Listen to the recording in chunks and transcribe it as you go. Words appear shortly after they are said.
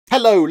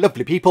Hello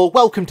lovely people,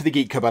 welcome to the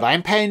Geek Cupboard.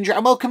 I'm Penge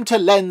and welcome to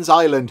Len's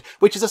Island,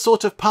 which is a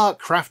sort of part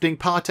crafting,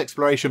 part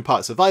exploration,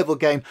 part survival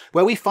game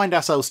where we find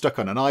ourselves stuck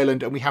on an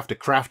island and we have to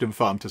craft and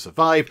farm to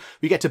survive.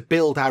 We get to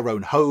build our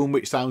own home,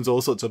 which sounds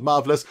all sorts of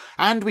marvellous,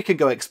 and we can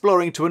go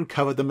exploring to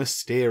uncover the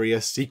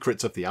mysterious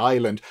secrets of the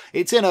island.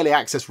 It's in early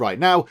access right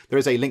now. There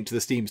is a link to the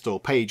Steam store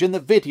page in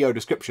the video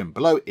description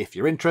below if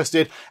you're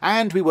interested,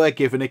 and we were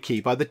given a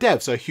key by the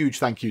devs, so a huge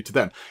thank you to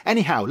them.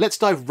 Anyhow, let's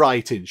dive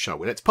right in, shall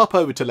we? Let's pop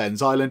over to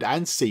Len's Island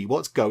and see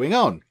what's going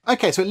on.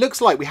 Okay, so it looks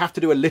like we have to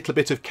do a little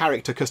bit of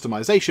character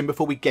customization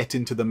before we get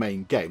into the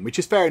main game, which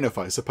is fair enough,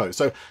 I suppose.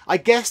 So I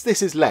guess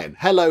this is Len.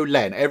 Hello,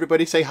 Len.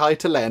 Everybody say hi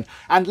to Len.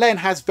 And Len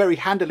has very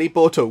handily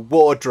bought a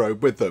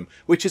wardrobe with them,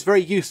 which is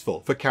very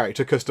useful for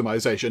character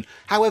customization.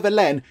 However,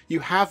 Len,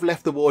 you have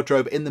left the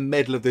wardrobe in the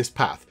middle of this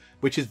path,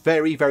 which is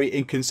very, very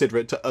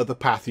inconsiderate to other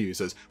path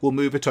users. We'll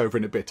move it over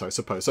in a bit, I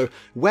suppose. So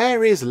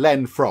where is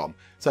Len from?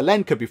 So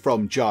Len could be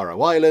from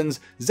Jaro Islands,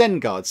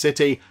 Zengard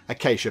City,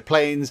 Acacia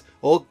Plains,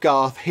 or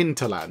Garth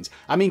Hinterlands.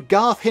 I mean,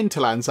 Garth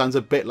Hinterlands sounds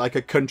a bit like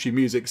a country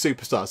music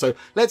superstar, so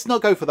let's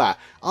not go for that.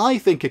 I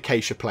think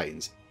Acacia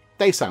Plains.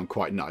 They sound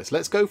quite nice.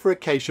 Let's go for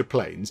Acacia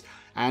Plains.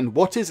 And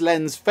what is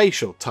Len's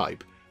facial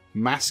type?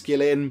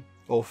 Masculine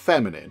or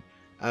feminine?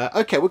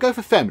 Okay, we'll go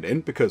for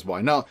feminine, because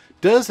why not?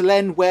 Does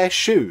Len wear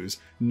shoes?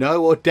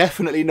 No, or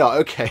definitely not.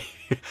 Okay,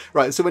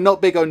 right, so we're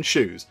not big on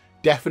shoes.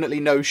 Definitely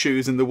no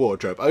shoes in the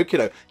wardrobe. Okay,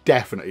 no,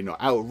 definitely not.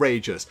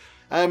 Outrageous.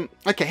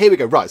 Okay, here we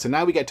go. Right, so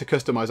now we get to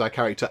customize our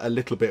character a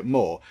little bit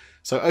more.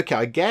 So, okay,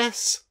 I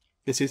guess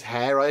this is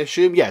hair, I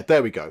assume. Yeah,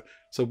 there we go.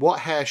 So what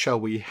hair shall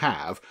we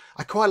have?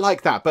 I quite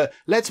like that, but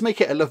let's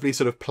make it a lovely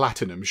sort of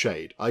platinum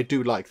shade. I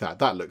do like that.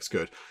 That looks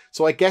good.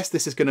 So I guess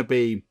this is going to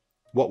be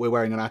what we're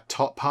wearing on our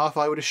top half,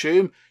 I would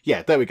assume.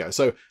 Yeah, there we go.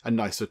 So a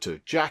nice sort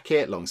of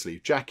jacket, long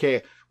sleeve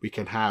jacket. We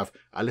can have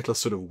a little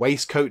sort of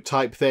waistcoat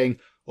type thing,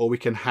 or we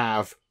can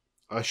have,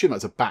 I assume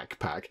that's a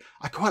backpack.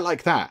 I quite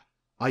like that.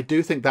 I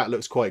do think that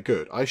looks quite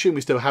good. I assume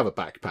we still have a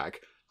backpack.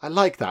 I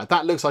like that.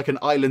 That looks like an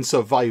island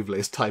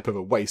survivalist type of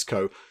a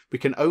waistcoat. We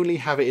can only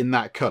have it in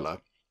that colour,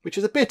 which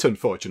is a bit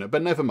unfortunate,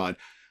 but never mind.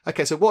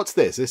 Okay, so what's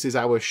this? This is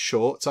our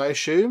shorts, I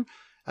assume?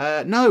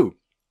 No.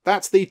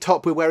 That's the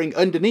top we're wearing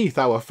underneath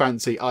our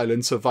fancy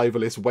island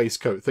survivalist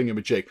waistcoat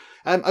thingamajig.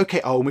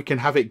 Okay, oh, and we can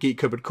have it Geek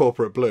Cupboard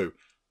Corporate Blue.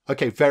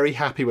 Okay, very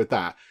happy with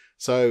that.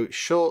 So,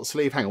 short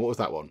sleeve, hang on, what was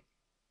that one?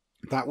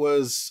 That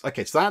was,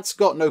 okay, so that's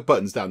got no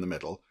buttons down the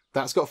middle.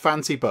 That's got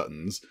fancy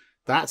buttons.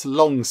 That's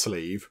long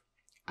sleeve.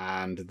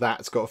 And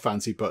that's got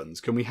fancy buttons.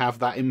 Can we have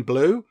that in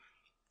blue?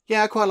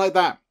 Yeah, I quite like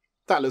that.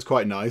 That looks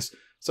quite nice.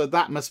 So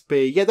that must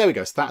be, yeah, there we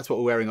go. So that's what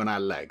we're wearing on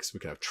our legs. We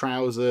can have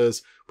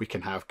trousers. We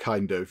can have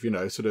kind of, you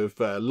know, sort of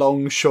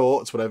long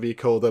shorts, whatever you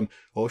call them,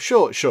 or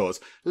short shorts.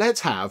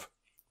 Let's have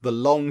the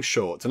long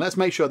shorts, and let's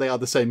make sure they are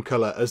the same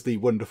colour as the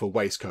wonderful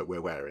waistcoat we're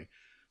wearing.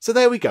 So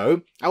there we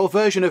go. Our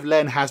version of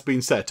Len has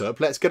been set up.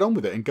 Let's get on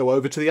with it and go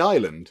over to the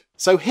island.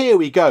 So here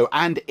we go,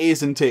 and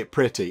isn't it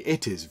pretty?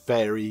 It is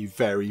very,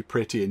 very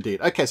pretty indeed.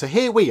 Okay, so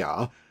here we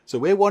are. So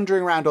we're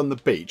wandering around on the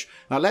beach.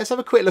 Now let's have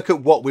a quick look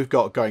at what we've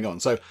got going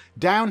on. So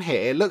down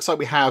here, it looks like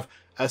we have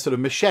a sort of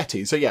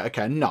machete. So yeah,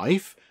 okay, a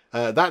knife.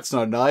 That's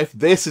not a knife.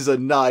 This is a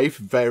knife.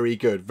 Very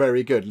good,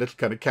 very good. Little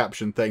kind of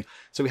caption thing.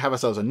 So we have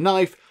ourselves a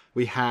knife.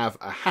 We have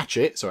a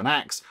hatchet, so an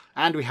axe.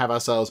 And we have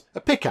ourselves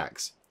a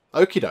pickaxe.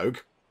 Okie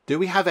doke. Do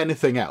we have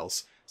anything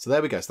else? So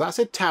there we go. So that's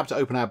a tab to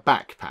open our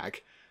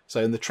backpack.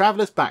 So in the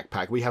traveller's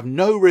backpack, we have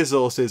no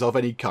resources of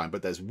any kind,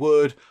 but there's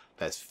wood,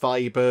 there's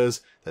fibres,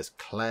 there's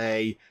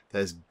clay,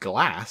 there's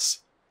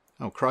glass.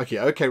 Oh, crikey.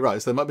 Okay,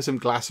 right. So there might be some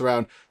glass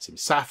around, some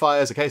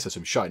sapphires. Okay, so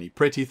some shiny,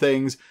 pretty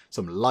things,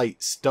 some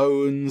light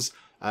stones,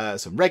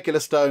 some regular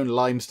stone,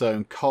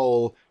 limestone,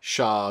 coal,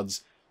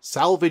 shards,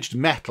 salvaged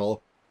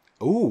metal.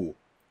 Ooh,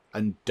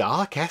 and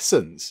dark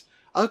essence.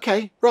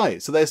 Okay,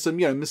 right. So there's some,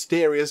 you know,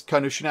 mysterious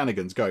kind of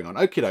shenanigans going on.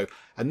 Okie doke.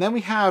 And then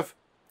we have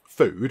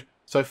food.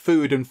 So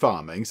food and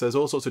farming. So there's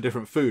all sorts of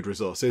different food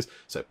resources.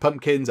 So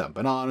pumpkins and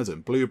bananas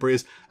and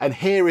blueberries. And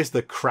here is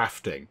the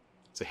crafting.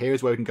 So here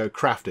is where we can go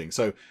crafting.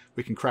 So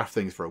we can craft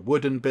things for a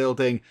wooden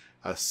building,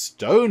 a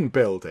stone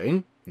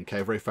building.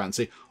 Okay, very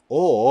fancy.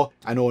 Or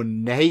an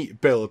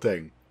ornate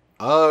building.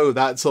 Oh,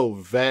 that's all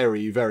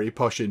very, very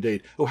posh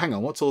indeed. Oh, hang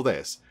on. What's all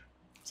this?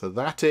 So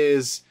that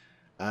is...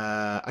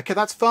 okay,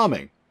 that's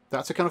farming.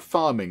 That's a kind of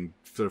farming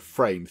sort of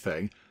frame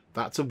thing.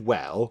 That's a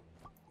well.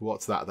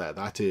 What's that there?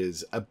 That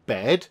is a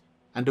bed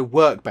and a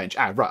workbench.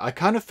 Ah, right. I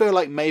kind of feel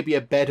like maybe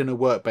a bed and a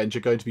workbench are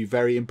going to be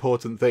very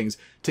important things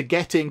to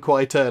get in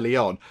quite early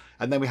on.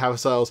 And then we have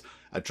ourselves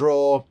a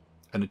drawer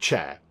and a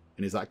chair.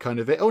 And is that kind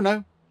of it? Oh,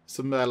 no.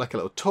 Some like a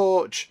little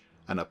torch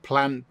and a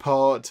plant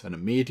pot and a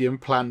medium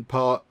plant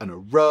pot and a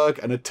rug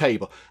and a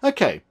table.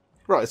 Okay.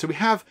 Right. So we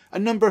have a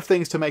number of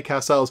things to make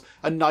ourselves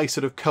a nice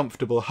sort of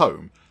comfortable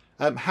home.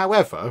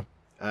 However,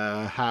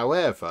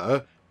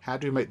 how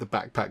do we make the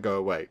backpack go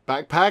away?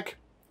 Backpack,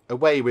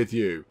 away with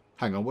you.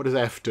 Hang on, what does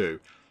F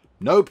do?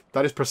 Nope,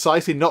 that is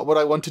precisely not what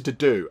I wanted to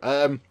do.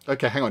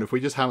 Okay, hang on, if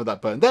we just hammer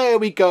that button. There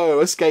we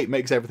go, escape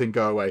makes everything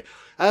go away.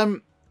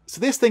 So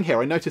this thing here,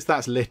 I noticed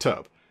that's lit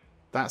up.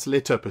 That's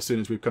lit up as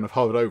soon as we've kind of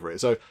hovered over it.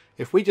 So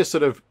if we just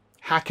sort of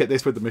hack at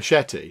this with the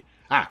machete...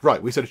 Ah,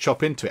 right, we sort of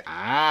chop into it.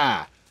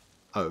 Ah,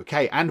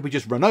 okay, and we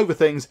just run over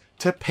things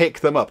to pick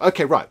them up.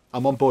 Okay, right,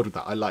 I'm on board with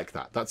that. I like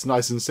that. That's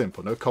nice and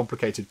simple. No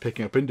complicated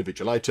picking up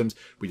individual items.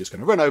 We're just going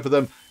to run over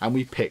them and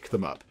we pick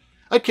them up.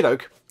 Okie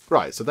doke.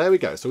 Right, so there we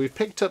go. So we've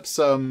picked up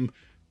some...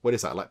 What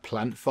is that, like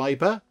plant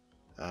fibre?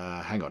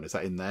 Hang on, is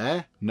that in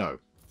there? No.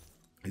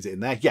 Is it in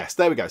there? Yes,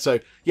 there we go. So,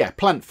 yeah,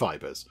 plant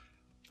fibres.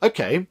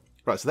 Okay,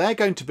 right, so they're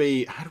going to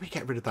be... How do we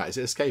get rid of that? Is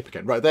it escape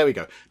again? Right, there we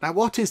go. Now,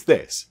 what is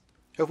this?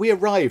 Have we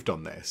arrived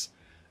on this?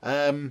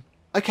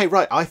 Okay,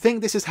 right, I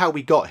think this is how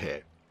we got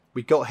here.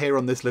 We got here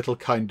on this little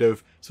kind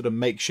of sort of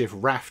makeshift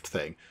raft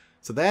thing.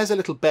 So there's a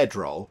little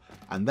bedroll,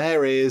 and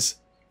there is...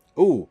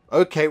 Ooh,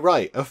 okay,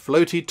 right, a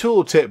floaty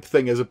tooltip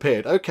thing has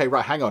appeared. Okay,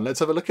 right, hang on, let's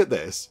have a look at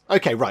this.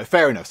 Okay, right,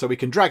 fair enough. So we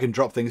can drag and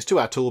drop things to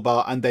our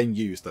toolbar and then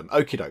use them.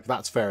 Okie doke,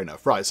 that's fair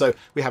enough. Right, so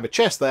we have a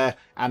chest there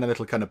and a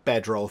little kind of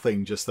bedroll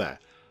thing just there.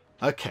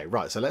 Okay,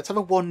 right, so let's have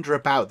a wander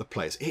about the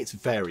place. It's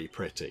very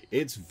pretty.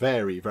 It's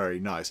very, very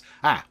nice.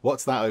 Ah,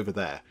 what's that over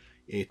there?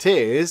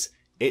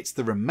 It's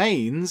the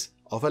remains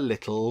of a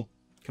little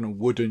kind of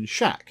wooden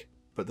shack,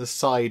 but the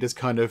side has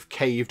kind of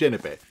caved in a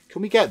bit.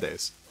 Can we get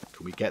this?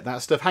 Can we get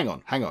that stuff? Hang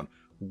on.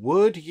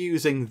 Would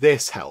using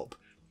this help?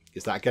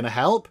 Is that going to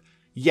help?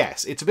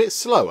 Yes, it's a bit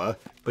slower,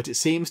 but it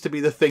seems to be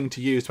the thing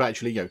to use to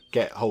actually,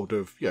 get hold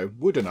of,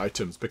 wooden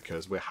items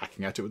because we're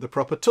hacking at it with the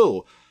proper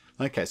tool.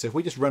 Okay, so if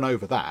we just run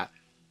over that.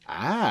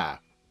 Ah,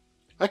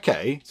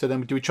 okay. So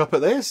then do we chop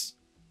at this?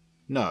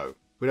 No,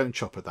 we don't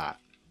chop at that.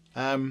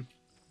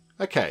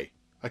 Okay.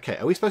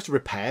 Are we supposed to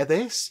repair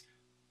this?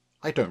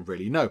 I don't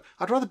really know.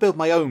 I'd rather build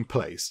my own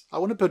place. I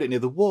want to build it near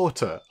the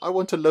water. I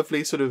want a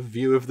lovely sort of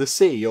view of the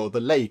sea or the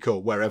lake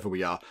or wherever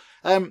we are.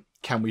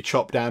 Can we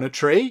chop down a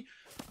tree?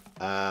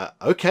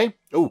 Okay.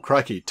 Oh,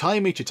 crikey.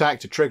 Time each attack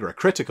to trigger a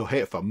critical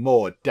hit for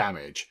more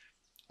damage.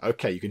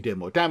 Okay, you can deal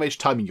more damage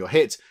timing your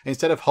hits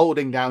instead of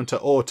holding down to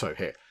auto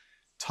hit.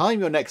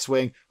 Time your next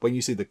swing when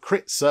you see the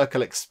crit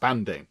circle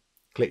expanding.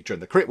 Click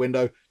during the crit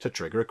window to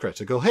trigger a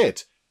critical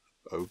hit.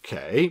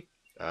 Okay.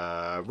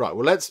 Right,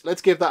 well,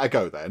 let's give that a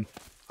go then.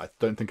 I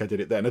don't think I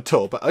did it then at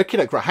all, but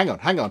okay, right, hang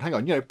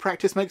on.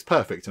 Practice makes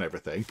perfect and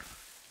everything.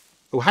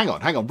 Oh, hang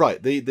on.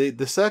 Right,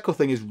 the circle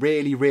thing is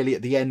really, really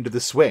at the end of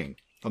the swing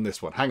on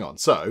this one. Hang on.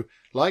 So,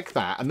 like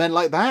that, and then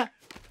like that.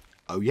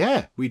 Oh,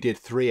 yeah, we did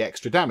 3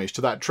 extra damage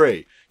to that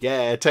tree.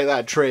 Yeah, take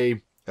that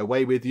tree.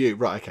 Away with you.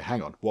 Right, okay,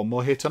 hang on. One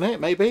more hit on it,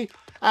 maybe?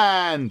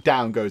 And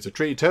down goes the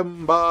tree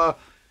timber.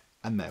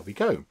 And there we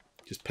go.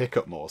 Just pick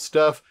up more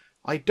stuff.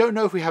 I don't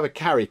know if we have a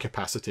carry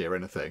capacity or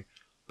anything,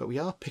 but we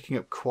are picking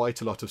up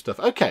quite a lot of stuff.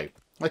 Okay,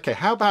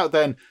 how about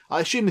then, I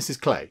assume this is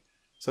clay.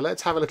 So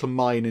let's have a little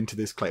mine into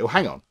this clay. Oh,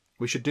 hang on.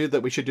 We should do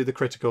that. We should do the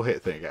critical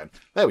hit thing again.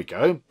 There we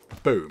go.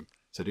 Boom.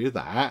 So do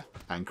that,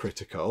 and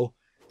critical,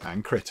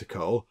 and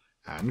critical,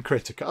 and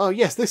critical. Oh,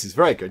 yes, this is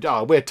very good.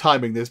 Oh, we're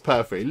timing this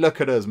perfectly. Look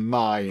at us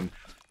mine.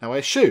 Now, I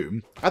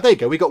assume... Ah, there you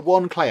go. We got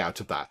 1 clay out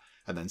of that.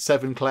 And then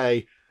 7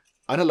 clay,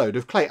 and a load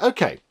of clay.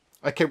 Okay,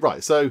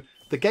 right. So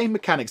the game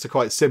mechanics are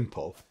quite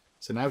simple.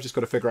 So now we've just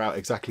got to figure out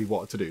exactly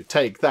what to do.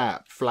 Take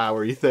that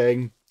flowery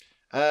thing.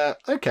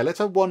 Okay, let's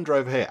have a wander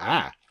over here.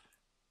 Ah,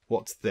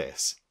 what's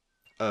this?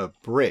 A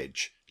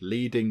bridge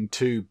leading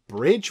to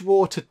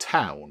Bridgewater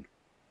Town.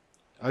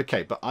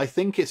 Okay, but I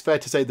think it's fair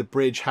to say the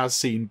bridge has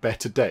seen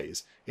better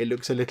days. It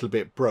looks a little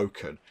bit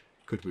broken.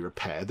 Could we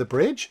repair the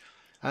bridge?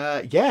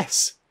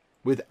 Yes,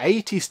 with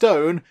 80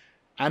 stone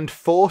and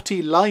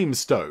 40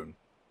 limestone.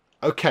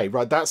 Okay,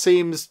 right, that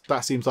seems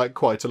like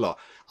quite a lot.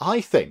 I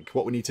think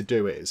what we need to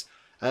do is...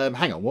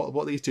 hang on, what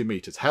are these 2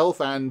 meters? Health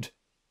and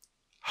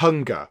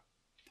hunger.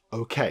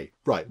 Okay,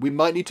 right, we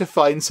might need to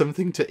find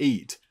something to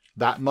eat.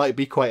 That might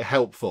be quite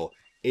helpful.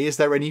 Is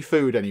there any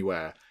food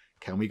anywhere?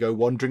 Can we go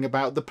wandering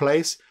about the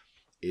place?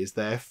 Is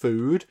there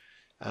food?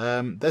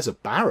 There's a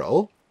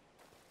barrel.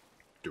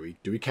 Do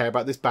we care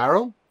about this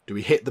barrel? Do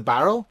we hit the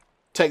barrel?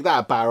 Take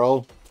that,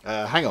 barrel.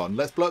 Hang on,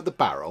 let's blow up the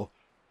barrel.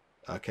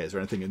 Okay, is there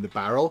anything in the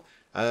barrel?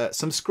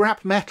 Some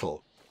scrap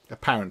metal,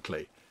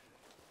 apparently.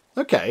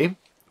 Okay.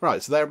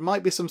 Right, so there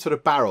might be some sort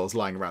of barrels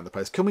lying around the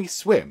place. Can we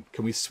swim?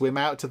 Can we swim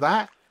out to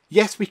that?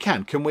 Yes, we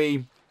can. Can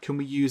we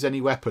use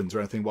any weapons or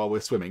anything while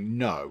we're swimming?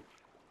 No.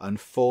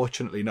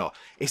 Unfortunately not.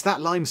 Is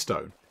that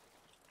limestone?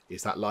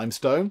 Is that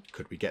limestone?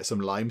 Could we get some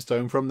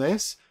limestone from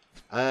this?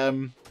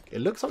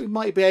 It looks like we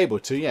might be able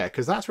to, yeah,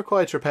 because that's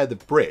required to repair the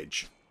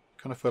bridge.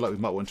 Kind of feel like we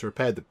might want to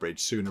repair the bridge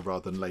sooner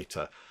rather than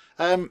later.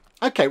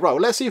 Okay, right, well,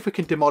 let's see if we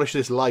can demolish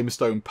this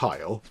limestone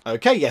pile.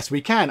 Okay, yes,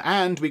 we can,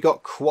 and we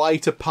got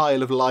quite a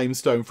pile of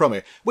limestone from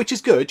it, which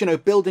is good.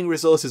 Building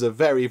resources are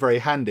very, very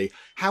handy.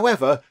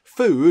 However,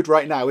 food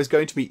right now is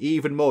going to be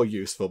even more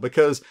useful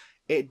because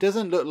it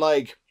doesn't look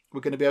like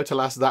we're going to be able to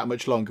last that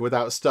much longer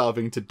without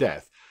starving to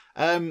death.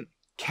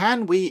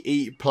 Can we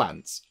eat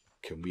plants?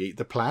 Can we eat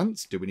the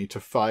plants? Do we need to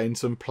find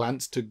some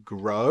plants to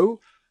grow?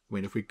 I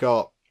mean, if we've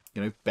got,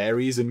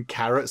 berries and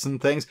carrots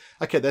and things.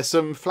 Okay, there's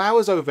some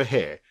flowers over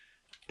here.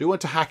 Do we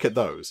want to hack at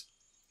those?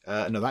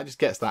 No, that just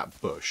gets that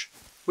bush,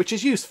 which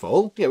is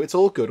useful. Yeah, it's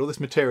all good. All this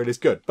material is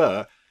good,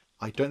 but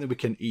I don't think we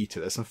can eat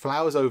it. There's some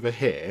flowers over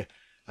here.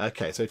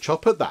 Okay, so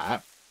chop at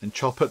that and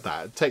chop at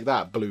that. Take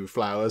that, blue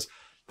flowers.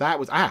 That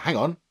was... hang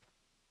on.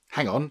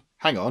 Hang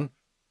on.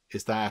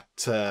 Is that...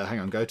 hang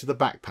on, go to the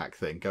backpack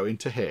thing. Go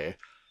into here.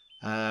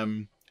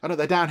 Oh, no,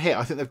 they're down here.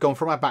 I think they've gone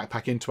from our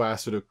backpack into our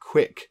sort of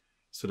quick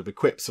sort of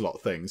equip slot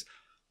things.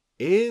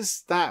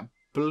 Is that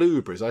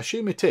blueberries? I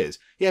assume it is.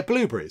 Yeah,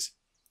 blueberries.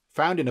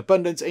 Found in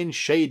abundance in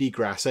shady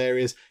grass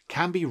areas.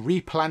 Can be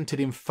replanted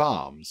in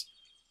farms.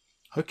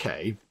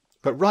 Okay.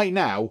 But right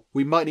now,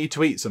 we might need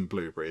to eat some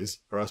blueberries,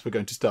 or else we're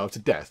going to starve to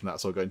death, and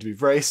that's all going to be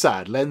very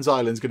sad. Lens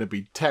Island's going to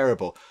be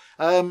terrible.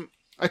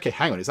 Okay,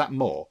 hang on. Is that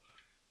more?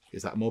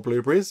 Is that more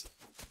blueberries?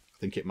 I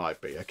think it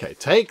might be. Okay,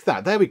 take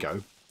that. There we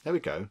go. There we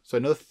go. So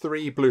another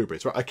 3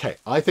 blueberries. Right, okay,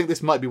 I think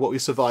this might be what we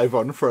survive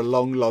on for a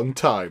long, long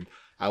time.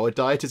 Our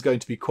diet is going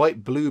to be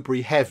quite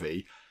blueberry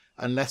heavy,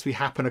 unless we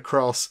happen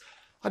across,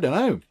 I don't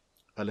know,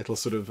 a little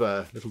sort of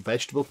little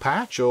vegetable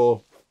patch,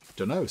 or...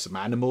 don't know, some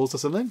animals or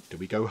something? Do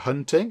we go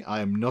hunting?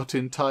 I am not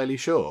entirely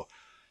sure.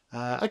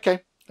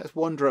 Okay, let's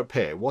wander up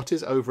here. What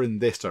is over in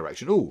this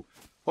direction? Ooh,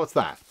 what's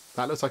that?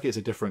 That looks like it's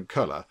a different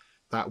colour.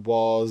 That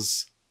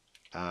was...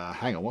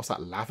 hang on, what's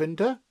that?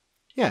 Lavender?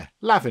 Yeah,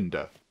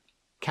 lavender.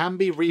 Can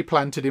be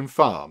replanted in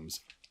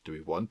farms. Do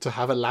we want to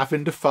have a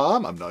lavender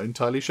farm? I'm not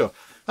entirely sure.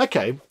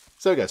 Okay,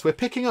 so guys, we're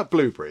picking up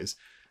blueberries.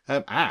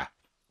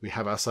 We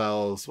have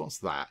ourselves... what's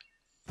that?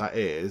 That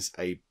is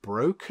a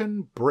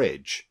broken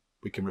bridge.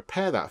 We can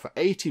repair that for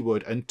 80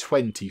 wood and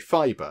 20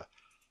 fibre.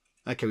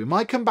 Okay, we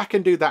might come back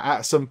and do that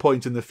at some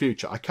point in the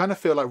future. I kind of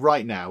feel like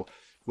right now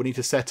we need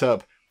to set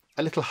up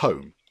a little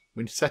home.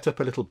 We need to set up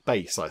a little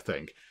base, I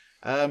think.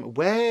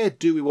 Where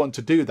do we want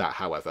to do that,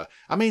 however?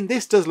 I mean,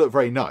 this does look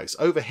very nice.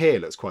 Over here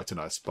looks quite a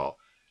nice spot.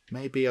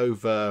 Maybe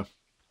over...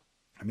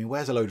 I mean,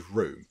 where's a load of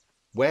room?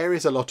 Where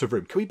is a lot of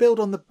room? Can we build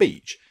on the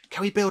beach?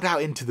 Can we build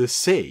out into the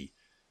sea?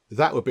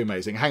 That would be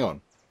amazing. Hang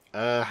on.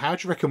 How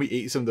do you reckon we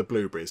eat some of the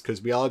blueberries?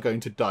 Because we are going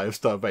to die of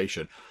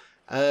starvation.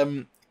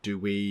 Do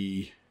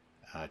we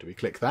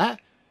click that?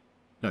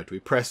 No, do we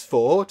press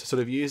 4 to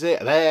sort of use it?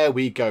 There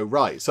we go.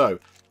 Right, so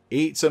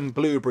eat some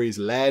blueberries,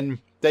 Len.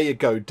 There you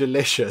go.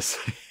 Delicious.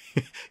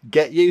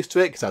 Get used to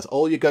it, because that's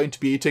all you're going to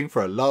be eating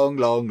for a long,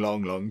 long,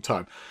 long, long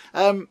time.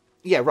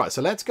 Yeah, right,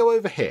 so let's go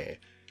over here.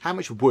 How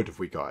much wood have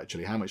we got,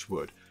 actually? How much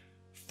wood?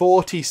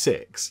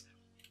 46.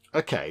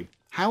 Okay,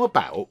 how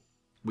about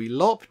we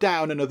lop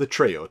down another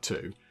tree or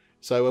two?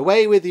 So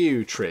away with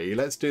you, tree.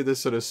 Let's do this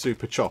sort of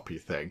super choppy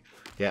thing.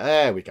 Yeah,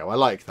 there we go. I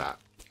like that.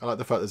 I like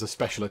the fact there's a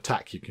special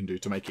attack you can do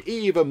to make it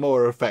even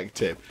more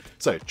effective.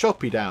 So,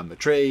 choppy down the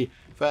tree.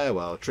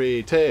 Farewell,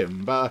 tree,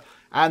 timber.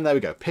 And there we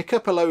go. Pick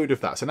up a load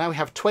of that. So now we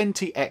have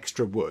 20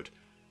 extra wood.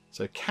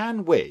 So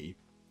can we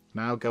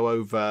now go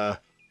over...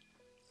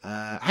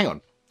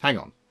 hang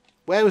on.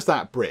 Where was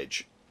that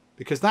bridge?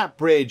 Because that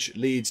bridge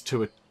leads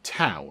to a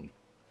town.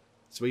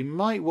 So we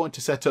might want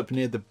to set up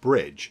near the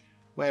bridge.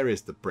 Where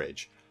is the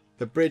bridge?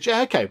 The bridge...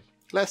 okay,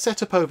 let's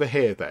set up over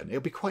here then. It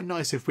would be quite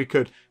nice if we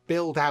could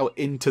build out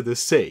into the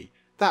sea.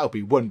 That would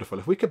be wonderful.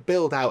 If we could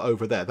build out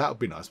over there, that would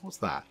be nice. What's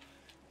that?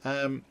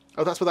 Oh,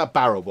 that's where that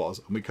barrel was,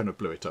 and we kind of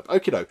blew it up.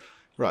 Okie doke.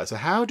 Right, so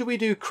how do we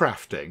do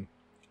crafting?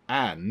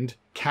 And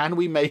can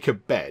we make a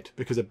bed?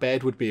 Because a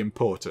bed would be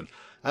important.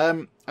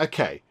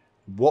 Okay,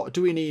 what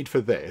do we need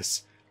for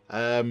this?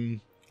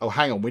 Oh,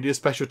 hang on. We need a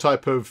special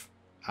type of...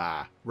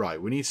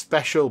 right. We need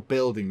special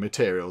building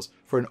materials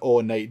for an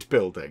ornate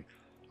building.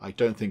 I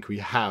don't think we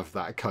have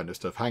that kind of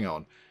stuff. Hang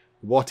on.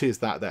 What is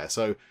that there?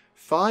 So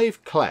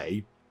 5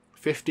 clay,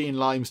 15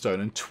 limestone,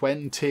 and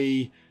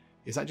 20...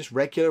 is that just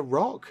regular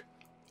rock?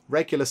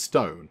 Regular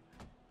stone.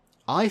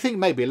 I think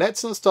maybe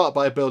let's not start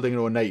by building an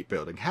ornate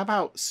building. How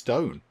about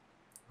stone?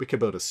 We could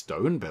build a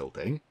stone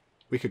building.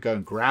 We could go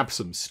and grab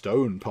some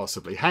stone,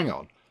 possibly. Hang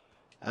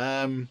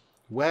on.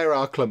 Where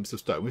are clumps of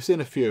stone? We've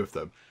seen a few of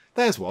them.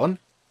 There's one.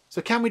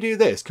 So can we do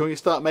this? Can we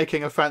start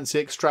making a fancy,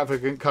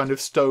 extravagant kind of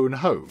stone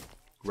home?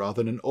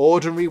 Rather than an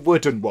ordinary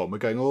wooden one. We're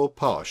going all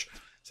posh.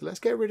 So let's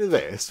get rid of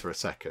this for a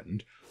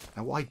second.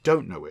 Now, what I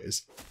don't know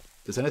is,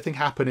 does anything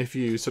happen if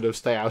you sort of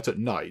stay out at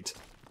night?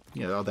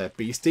 You know, are there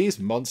beasties,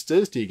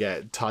 monsters? Do you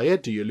get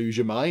tired? Do you lose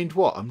your mind?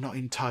 What? I'm not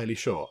entirely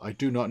sure. I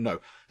do not know.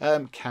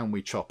 Can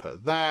we chop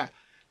at that?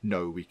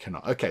 No, we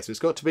cannot. Okay, so it's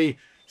got to be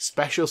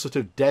special sort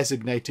of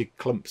designated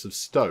clumps of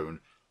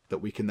stone that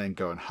we can then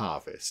go and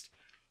harvest.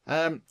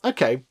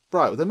 Okay,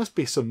 right. Well, there must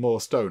be some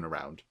more stone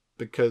around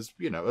because,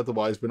 you know,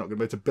 otherwise we're not going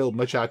to be able to build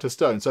much out of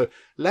stone. So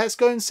let's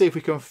go and see if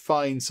we can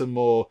find some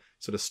more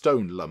sort of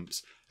stone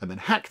lumps and then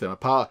hack them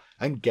apart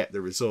and get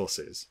the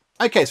resources.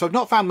 Okay, so I've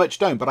not found much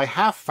stone, but I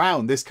have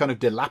found this kind of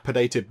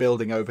dilapidated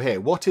building over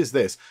here. What is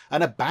this?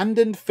 An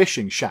abandoned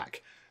fishing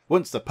shack.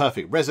 Once the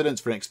perfect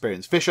residence for an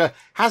experienced fisher,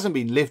 hasn't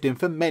been lived in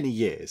for many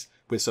years.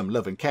 With some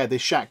love and care,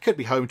 this shack could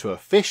be home to a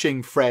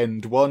fishing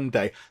friend one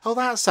day. Oh,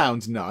 that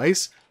sounds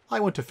nice. I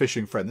want a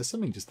fishing friend. There's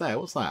something just there.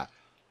 What's that?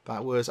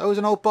 That was... oh, it was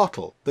an old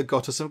bottle that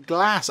got us some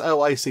glass.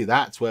 Oh, I see.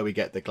 That's where we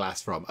get the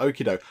glass from.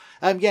 Okie doke.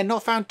 Yeah,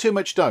 not found too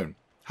much stone.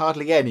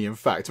 Hardly any, in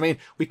fact. I mean,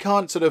 we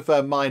can't sort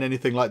of mine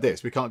anything like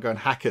this. We can't go and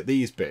hack at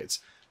these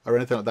bits or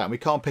anything like that. And we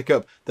can't pick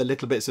up the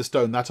little bits of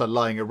stone that are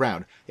lying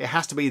around. It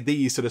has to be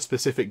these sort of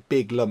specific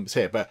big lumps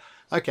here. But,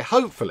 okay,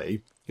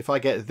 hopefully, if I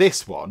get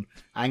this one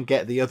and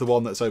get the other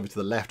one that's over to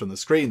the left on the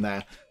screen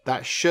there,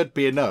 that should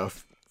be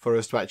enough for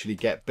us to actually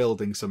get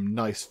building some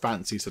nice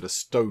fancy sort of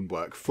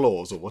stonework,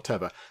 floors or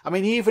whatever. I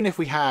mean, even if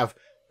we have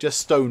just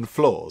stone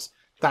floors,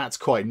 that's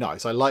quite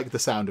nice. I like the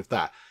sound of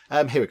that.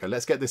 Here we go.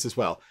 Let's get this as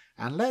well.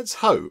 And let's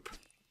hope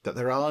that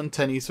there aren't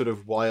any sort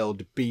of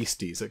wild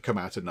beasties that come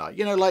out at night.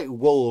 You know, like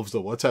wolves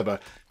or whatever.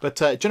 But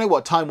do you know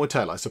what? Time will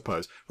tell, I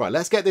suppose. Right,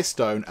 let's get this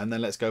stone and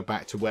then let's go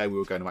back to where we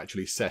were going to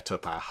actually set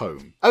up our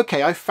home.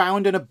 Okay, I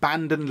found an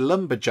abandoned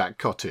lumberjack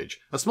cottage.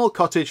 A small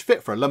cottage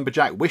fit for a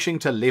lumberjack wishing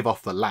to live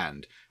off the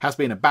land. Has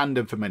been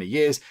abandoned for many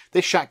years.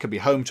 This shack could be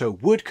home to a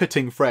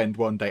woodcutting friend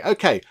one day.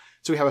 Okay,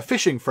 so we have a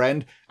fishing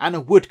friend and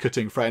a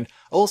woodcutting friend.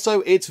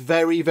 Also, it's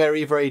very,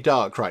 very, very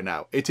dark right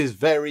now. It is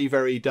very,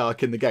 very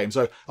dark in the game.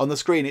 So on the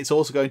screen, it's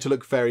also going to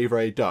look very,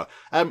 very dark.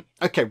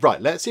 Okay,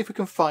 right. Let's see if we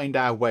can find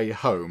our way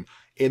home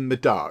in the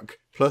dark.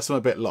 Plus, I'm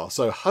a bit lost.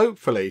 So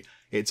hopefully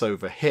it's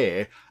over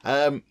here.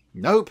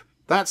 Nope.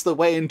 That's the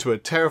way into a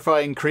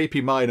terrifying,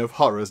 creepy mine of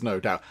horrors, no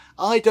doubt.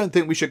 I don't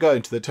think we should go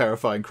into the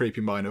terrifying,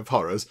 creepy mine of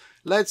horrors.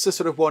 Let's just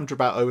sort of wander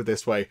about over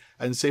this way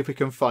and see if we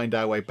can find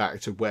our way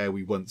back to where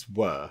we once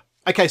were.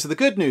 Okay, so the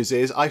good news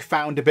is I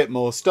found a bit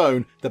more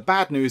stone. The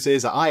bad news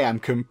is I am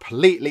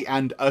completely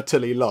and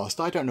utterly lost.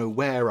 I don't know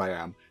where I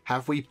am.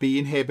 Have we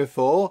been here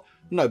before?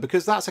 No,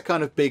 because that's a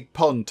kind of big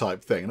pond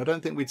type thing, and I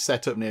don't think we'd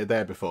set up near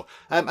there before.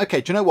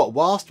 Okay, do you know what?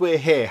 Whilst we're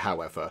here,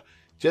 however,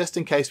 just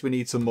in case we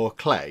need some more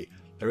clay,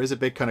 there is a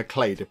big kind of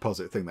clay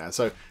deposit thing there.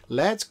 So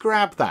let's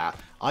grab that.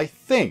 I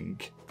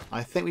think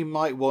we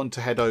might want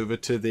to head over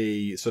to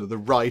the sort of the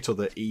right or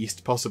the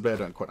east, possibly. I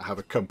don't quite have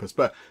a compass,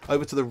 but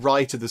over to the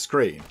right of the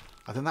screen.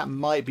 I think that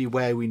might be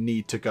where we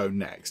need to go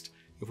next.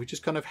 If we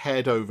just kind of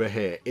head over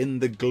here in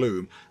the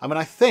gloom. I mean,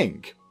 I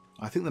think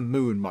the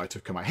moon might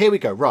have come out. Here we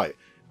go. Right.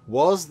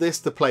 Was this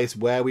the place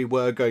where we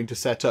were going to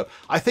set up?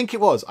 I think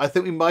it was. I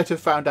think we might have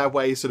found our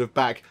way sort of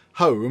back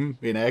home,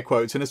 in air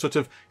quotes, in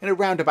a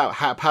roundabout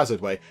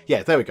haphazard way.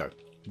 Yeah, there we go.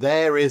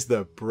 There is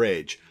the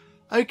bridge.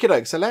 Okie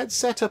doke. So let's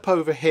set up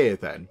over here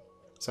then.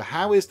 So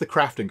how is the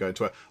crafting going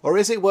to work? Or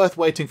is it worth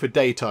waiting for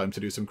daytime to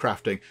do some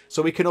crafting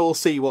so we can all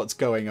see what's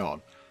going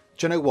on?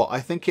 Do you know what? I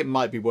think it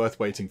might be worth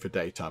waiting for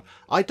daytime.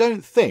 I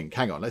don't think...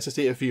 Hang on, let's just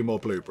eat a few more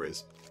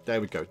blueberries.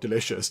 There we go,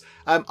 delicious.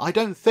 I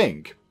don't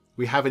think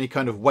we have any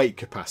kind of weight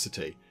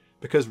capacity.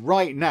 Because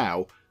right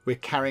now, we're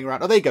carrying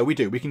around... Oh, there you go, we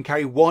do. We can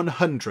carry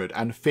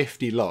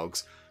 150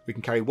 logs. We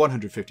can carry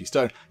 150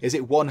 stone. Is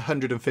it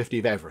 150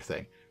 of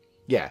everything?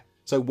 Yeah.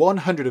 So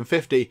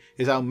 150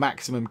 is our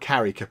maximum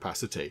carry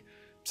capacity.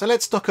 So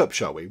let's stock up,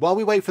 shall we? While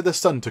we wait for the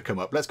sun to come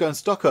up, let's go and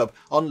stock up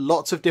on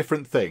lots of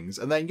different things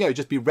and then, you know,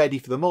 just be ready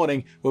for the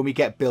morning when we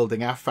get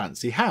building our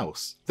fancy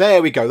house.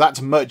 There we go.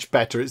 That's much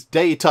better. It's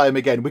daytime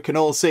again. We can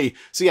all see.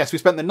 So yes, we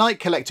spent the night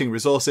collecting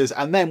resources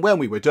and then when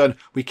we were done,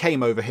 we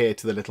came over here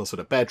to the little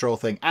sort of bedroll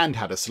thing and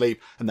had a sleep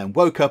and then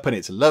woke up and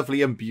it's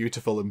lovely and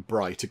beautiful and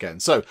bright again.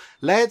 So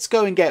let's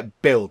go and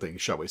get building,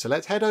 shall we? So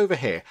let's head over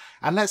here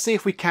and let's see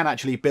if we can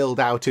actually build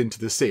out into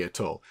the sea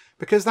at all.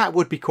 Because that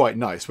would be quite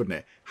nice, wouldn't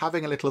it?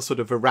 Having a little sort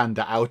of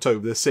veranda out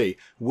over the sea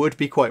would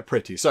be quite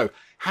pretty. So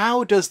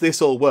how does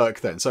this all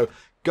work then? So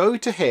go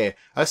to here,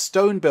 a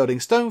stone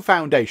building, stone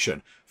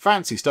foundation,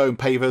 fancy stone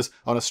pavers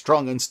on a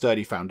strong and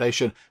sturdy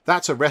foundation.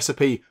 That's a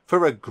recipe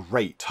for a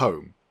great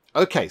home.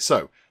 Okay,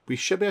 so we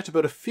should be able to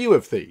build a few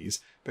of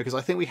these because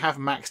I think we have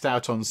maxed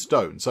out on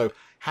stone. So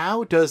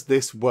how does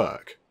this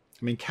work?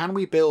 I mean, can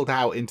we build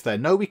out into there?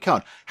 No, we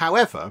can't.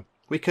 However,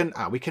 we can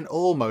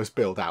almost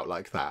build out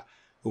like that.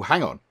 Oh,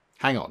 hang on.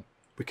 Hang on.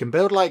 We can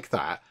build like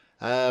that.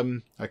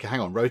 Okay, hang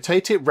on.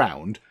 Rotate it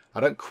round. I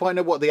don't quite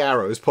know what the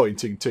arrow is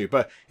pointing to,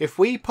 but if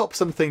we pop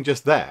something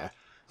just there...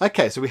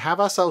 Okay, so we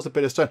have ourselves a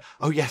bit of stone.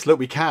 Oh, yes, look,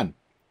 we can.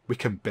 We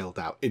can build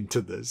out into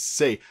the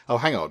sea. Oh,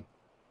 hang on.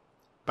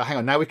 But hang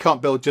on, now we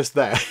can't build just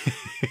there.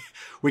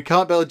 We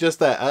can't build just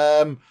there.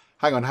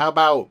 Hang on, how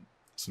about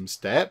some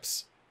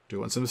steps? Do you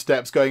want some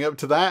steps going up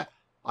to that?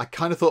 I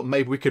kind of thought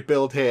maybe we could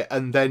build here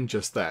and then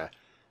just there.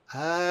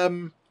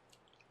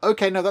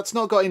 Okay, no, that's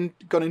not gone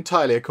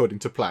entirely according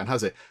to plan,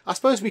 has it? I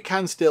suppose we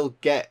can still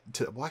get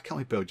to... Why can't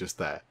we build just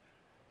there?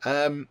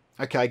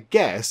 Okay, I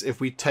guess if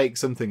we take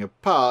something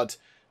apart,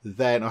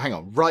 then... Oh, hang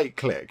on,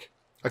 right-click.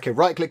 Okay,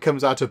 right-click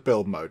comes out of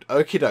build mode.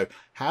 Okie doke.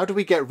 How do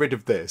we get rid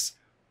of this?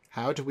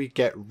 How do we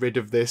get rid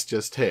of this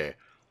just here?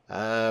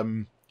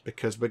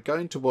 Because we're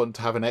going to want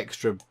to have an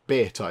extra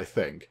bit, I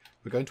think.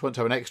 We're going to want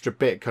to have an extra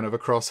bit kind of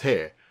across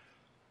here.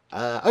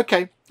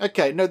 Okay.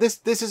 No,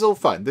 this is all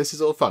fine. This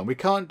is all fine. We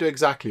can't do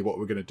exactly what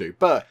we're going to do,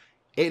 but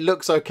it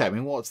looks okay. I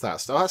mean, what's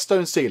that? Oh, that's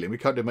stone ceiling. We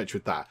can't do much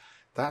with that.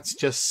 That's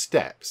just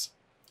steps.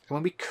 I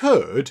mean, we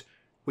could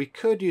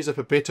use up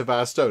a bit of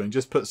our stone and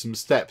just put some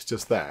steps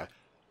just there.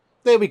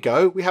 There we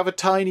go. We have a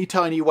tiny,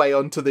 tiny way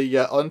onto the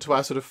onto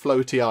our sort of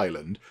floaty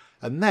island,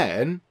 and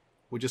then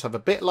We'll just have a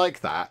bit like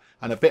that,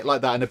 and a bit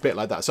like that, and a bit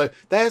like that. So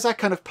there's our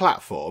kind of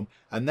platform.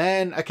 And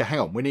then, okay, hang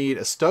on. We need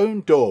a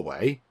stone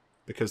doorway,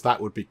 because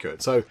that would be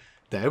good. So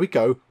there we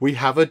go. We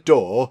have a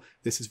door.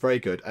 This is very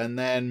good. And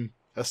then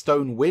a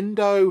stone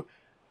window,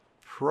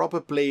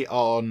 probably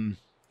on...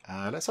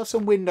 let's have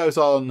some windows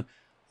on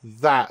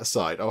that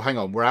side. Oh, hang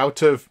on. We're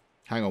out of...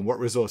 Hang on. What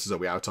resources are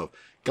we out of?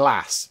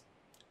 Glass.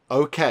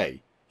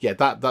 Okay. Yeah,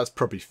 that's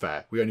probably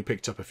fair. We only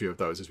picked up a few of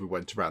those as we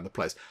went around the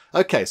place.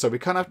 Okay, so we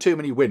can't have too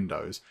many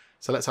windows.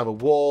 So let's have a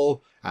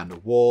wall and a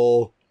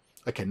wall.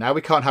 Okay, now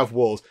we can't have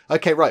walls.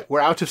 Okay, right. We're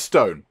out of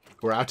stone.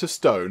 We're out of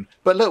stone.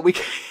 But look, we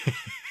can,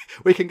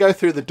 we can go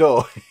through the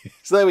door.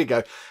 So there we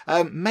go.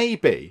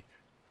 Maybe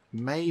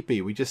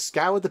we just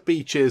scour the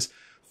beaches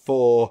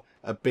for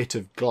a bit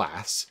of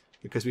glass.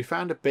 Because we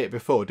found a bit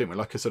before, didn't we?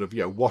 Like a sort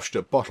of, washed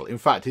up bottle. In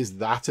fact, is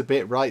that a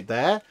bit right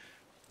there?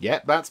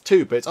 Yep, that's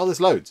 2 bits. Oh,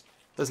 there's loads.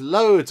 There's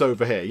loads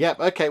over here. Yep,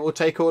 okay, we'll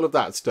take all of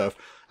that stuff.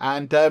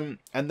 And then,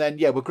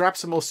 yeah, we'll grab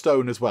some more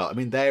stone as well. I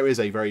mean, there is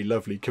a very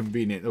lovely,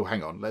 convenient... Oh,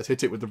 hang on. Let's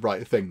hit it with the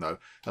right thing, though.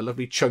 A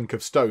lovely chunk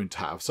of stone to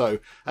have. So,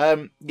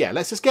 yeah,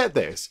 let's just get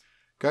this.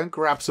 Go and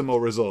grab some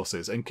more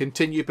resources and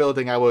continue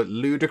building our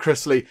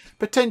ludicrously,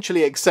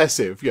 potentially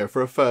excessive,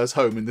 for a first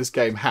home in this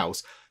game,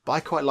 house. But I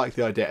quite like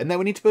the idea. And then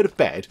we need to build a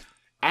bed.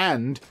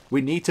 And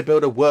we need to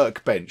build a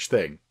workbench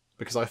thing.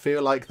 Because I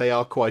feel like they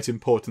are quite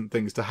important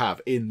things to have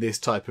in this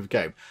type of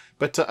game.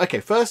 But, okay,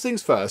 first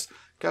things first,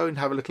 go and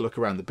have a little look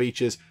around the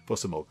beaches for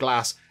some more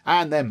glass,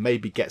 and then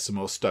maybe get some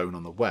more stone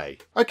on the way.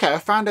 Okay, I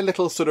found a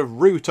little sort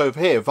of route over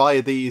here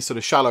via these sort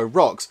of shallow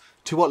rocks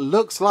to what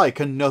looks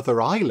like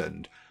another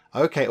island.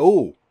 Okay,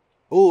 oh,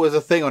 there's a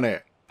thing on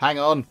it. Hang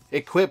on,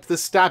 equip the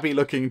stabby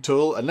looking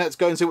tool, and let's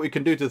go and see what we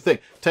can do to the thing.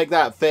 Take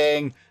that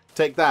thing,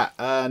 take that,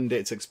 and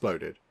it's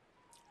exploded.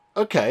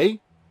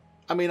 Okay.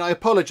 I mean, I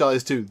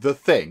apologise to the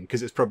thing,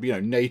 because it's probably,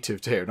 native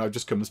to here, and I've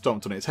just come and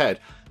stomped on its head.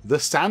 The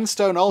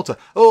sandstone altar.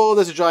 Oh,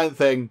 there's a giant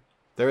thing.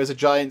 There is a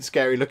giant,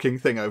 scary-looking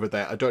thing over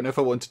there. I don't know if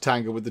I want to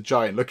tangle with the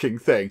giant-looking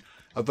thing.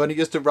 I've only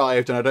just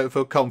arrived, and I don't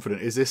feel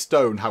confident. Is this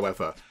stone,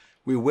 however?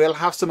 We will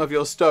have some of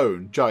your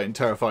stone, giant,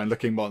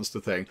 terrifying-looking monster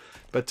thing.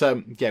 But,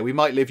 yeah, we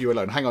might leave you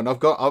alone. Hang on,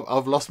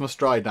 I've lost my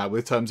stride now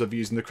with terms of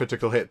using the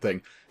critical hit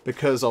thing,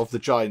 because of the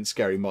giant,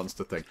 scary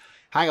monster thing.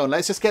 Hang on,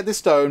 let's just get this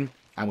stone.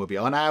 And we'll be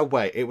on our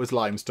way. It was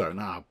limestone.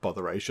 Ah,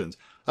 botherations.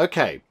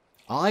 Okay.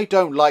 I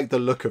don't like the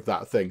look of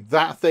that thing.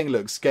 That thing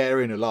looks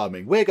scary and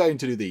alarming. We're going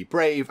to do the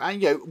brave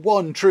and,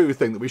 one true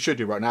thing that we should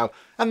do right now.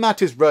 And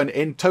that is run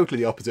in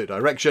totally the opposite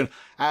direction.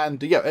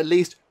 And, at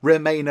least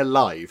remain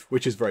alive,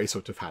 which is very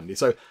sort of handy.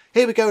 So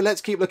here we go.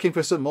 Let's keep looking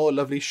for some more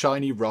lovely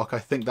shiny rock. I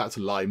think that's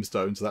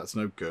limestone, so that's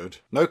no good.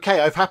 Okay,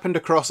 I've happened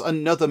across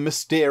another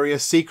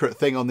mysterious secret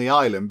thing on the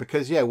island.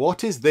 Because,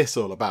 what is this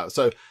all about?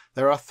 So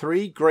there are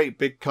 3 great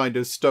big kind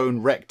of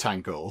stone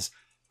rectangles.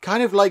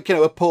 Kind of like,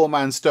 a poor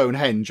man's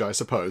Stonehenge, I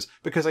suppose,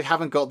 because they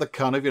haven't got the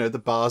kind of, the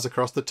bars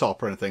across the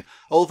top or anything.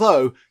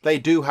 Although, they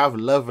do have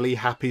lovely,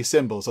 happy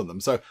symbols on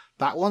them. So,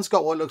 that one's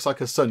got what looks like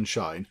a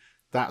sunshine.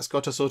 That's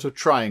got a sort of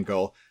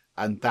triangle.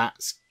 And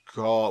that's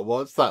got,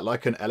 what's that,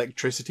 like an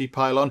electricity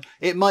pylon?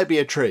 It might be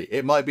a tree.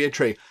 It might be a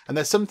tree. And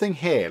there's something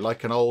here,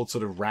 like an old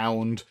sort of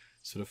round,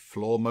 sort of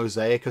floor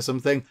mosaic or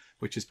something,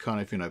 which has kind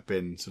of,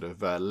 been sort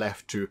of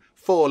left to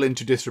fall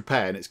into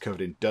disrepair. And it's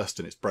covered in dust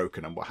and it's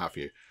broken and what have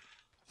you.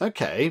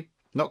 Okay,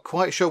 not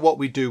quite sure what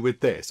we do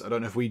with this. I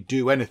don't know if we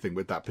do anything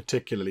with that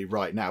particularly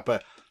right now,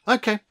 but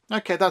okay,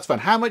 that's fine.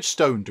 How much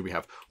stone do we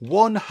have?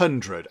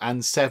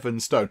 107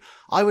 stone.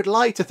 I would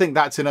like to think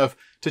that's enough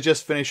to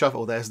just finish off.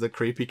 Oh, there's the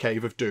creepy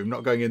cave of doom.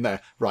 Not going in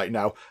there right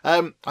now.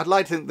 I'd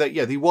like to think that,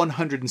 the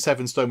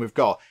 107 stone we've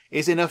got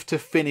is enough to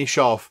finish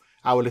off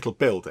our little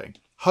building.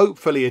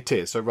 Hopefully it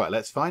is. So, right,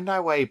 let's find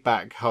our way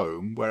back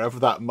home, wherever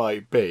that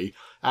might be.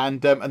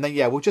 And then,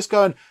 we'll just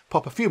go and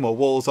pop a few more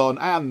walls on,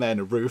 and then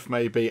a roof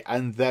maybe,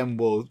 and then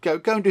we'll go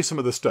and do some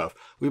of the stuff.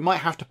 We might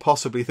have to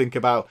possibly think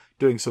about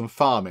doing some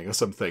farming or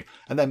something.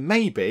 And then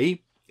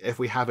maybe, if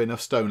we have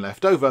enough stone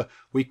left over,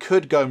 we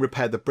could go and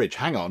repair the bridge.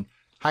 Hang on,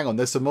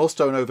 there's some more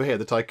stone over here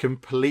that I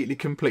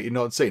completely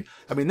not seen.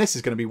 I mean, this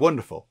is going to be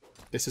wonderful.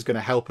 This is going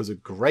to help us a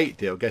great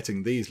deal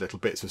getting these little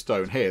bits of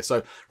stone here.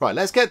 So, right,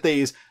 let's get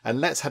these and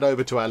let's head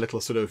over to our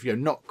little sort of,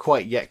 not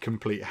quite yet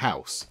complete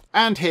house.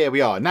 And here we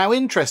are. Now,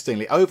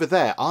 interestingly, over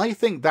there, I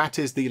think that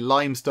is the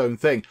limestone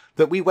thing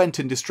that we went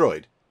and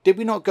destroyed. Did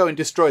we not go and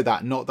destroy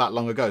that not that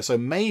long ago? So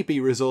maybe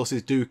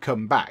resources do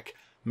come back.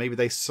 Maybe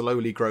they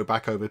slowly grow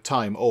back over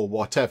time or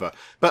whatever.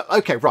 But,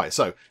 okay, right,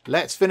 so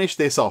let's finish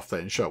this off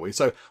then, shall we?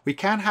 So we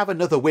can have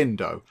another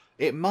window.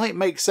 It might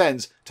make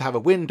sense to have a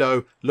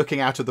window looking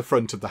out of the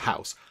front of the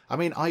house. I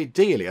mean,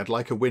 ideally, I'd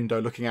like a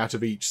window looking out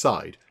of each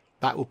side.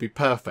 That would be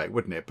perfect,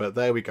 wouldn't it? But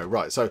there we go.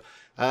 Right, so,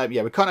 we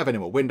can't have any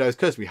more windows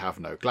because we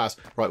have no glass.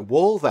 Right,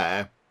 wall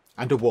there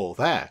and a wall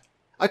there.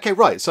 Okay,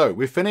 right, so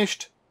we've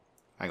finished.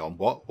 Hang on,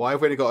 what? Why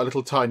have we only got a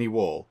little tiny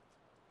wall?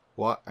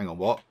 What? Hang on,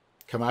 what?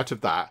 Come out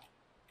of that.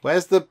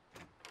 Where's the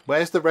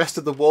rest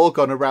of the wall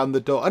gone around the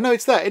door? Oh, no,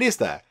 it's there. It is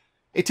there.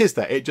 It is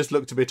there. It just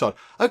looked a bit odd.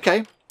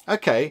 Okay.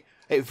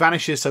 it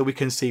vanishes so we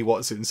can see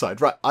what's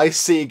inside. Right, I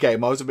see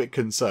game. I was a bit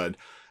concerned.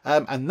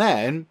 And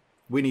then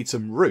we need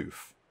some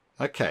roof.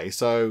 Okay,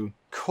 so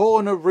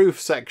corner roof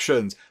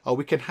sections. Oh,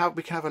 we can have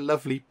a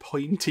lovely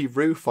pointy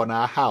roof on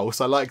our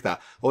house. I like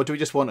that. Or do we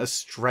just want a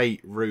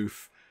straight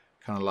roof,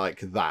 kind of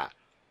like that?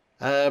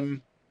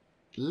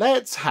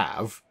 Let's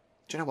have.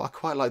 Do you know what? I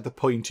quite like the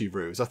pointy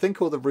roofs. I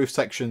think all the roof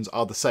sections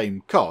are the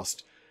same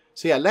cost.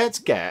 So yeah, let's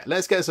get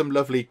some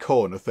lovely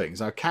corner things.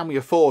 Now, can we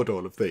afford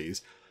all of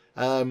these?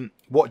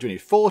 What do we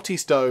need? 40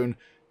 stone,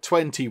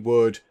 20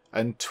 wood,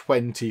 and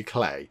 20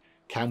 clay.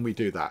 Can we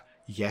do that?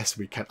 Yes,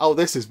 we can. Oh,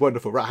 this is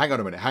wonderful. Right, hang on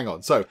a minute. Hang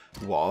on. So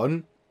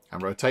 1,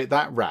 and rotate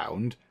that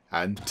round,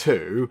 and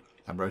 2,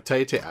 and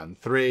rotate it, and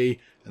 3,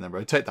 and then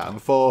rotate that,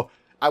 and 4.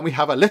 And we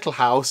have a little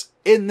house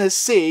in the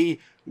sea,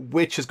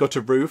 which has got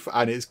a roof,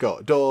 and it's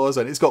got doors,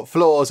 and it's got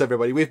floors,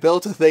 everybody. We've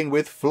built a thing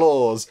with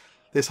floors.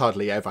 This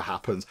hardly ever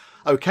happens.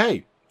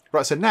 Okay.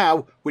 Right, so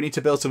now we need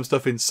to build some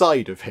stuff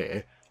inside of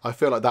here. I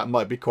feel like that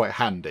might be quite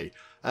handy.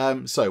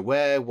 So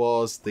where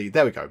was the...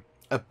 There we go.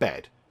 A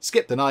bed.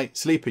 Skip the night,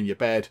 sleep in your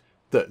bed.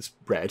 That's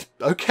red.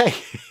 Okay.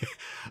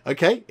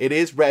 Okay, it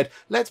is red.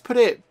 Let's put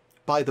it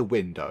by the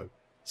window.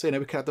 So,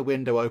 we can have the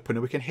window open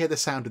and we can hear the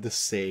sound of the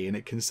sea and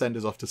it can send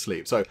us off to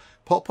sleep. So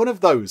pop one of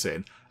those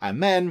in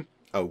and then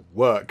a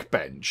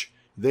workbench.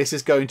 This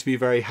is going to be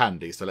very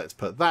handy. So let's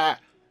put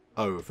that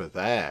over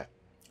there.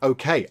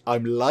 Okay,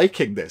 I'm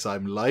liking this.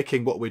 I'm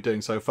liking what we're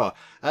doing so far.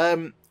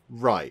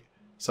 Right.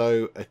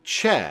 So a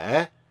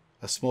chair,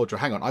 a small drawer.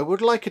 Hang on, I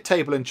would like a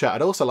table and chair.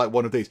 I'd also like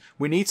one of these.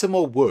 We need some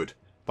more wood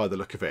by the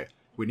look of it.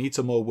 We need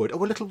some more wood.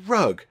 Oh, a little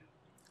rug.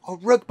 Oh, a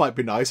rug might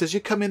be nice as you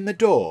come in the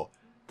door.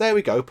 There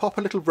we go. Pop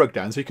a little rug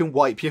down so you can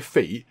wipe your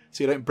feet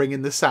so you don't bring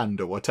in the sand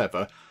or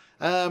whatever.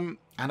 And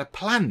a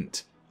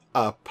plant.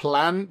 A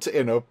plant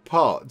in a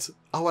pot.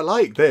 Oh, I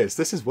like this.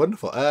 This is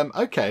wonderful.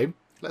 Okay,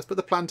 let's put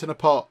the plant in a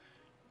pot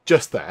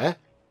just there.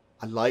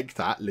 I like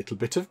that little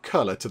bit of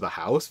colour to the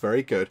house.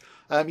 Very good.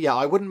 Yeah,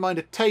 I wouldn't mind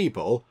a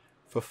table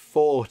for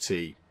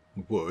 40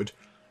 wood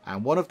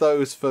and one of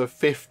those for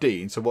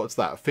 15. So what's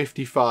that?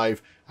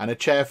 55 and a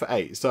chair for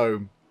 8.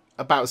 So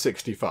about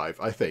 65,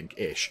 I think,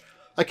 ish.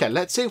 Okay,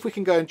 let's see if we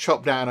can go and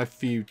chop down a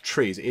few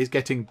trees. It is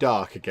getting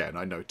dark again,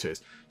 I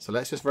noticed. So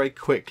let's just very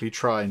quickly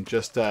try and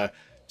just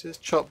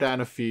chop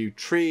down a few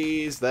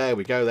trees. There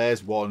we go.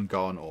 There's one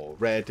gone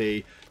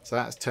already. So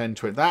that's 10,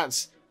 20.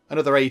 That's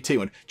another 18.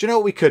 Do you know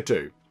what we could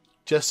do?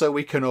 Just so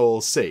we can all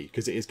see,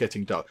 because it is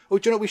getting dark. Oh,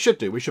 do you know what we should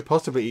do? We should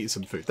possibly eat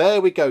some food.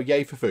 There we go.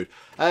 Yay for food.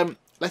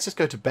 Let's just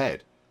go to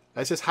bed.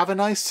 Let's just have a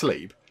nice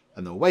sleep.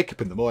 And then we'll wake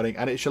up in the morning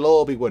and it shall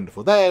all be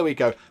wonderful. There we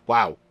go.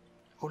 Wow.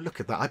 Oh, look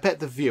at that. I bet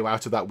the view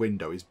out of that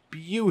window is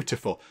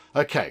beautiful.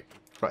 Okay.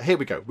 Right, here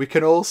we go. We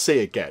can all see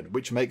again,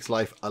 which makes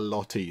life a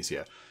lot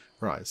easier.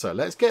 Right, so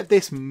let's get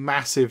this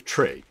massive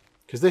tree.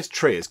 Because this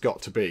tree has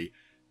got to be...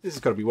 This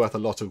has got to be worth a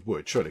lot of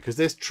wood, surely. Because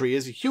this tree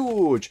is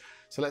huge.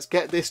 So let's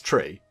get this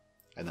tree.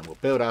 And then we'll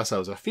build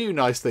ourselves a few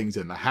nice things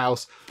in the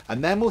house.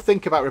 And then we'll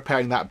think about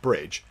repairing that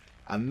bridge.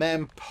 And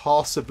then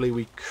possibly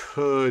we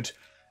could...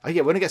 Oh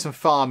yeah, we're going to get some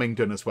farming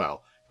done as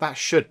well. That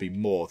should be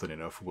more than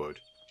enough wood.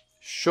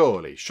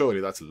 Surely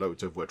that's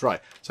loads of wood.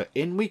 Right, so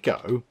in we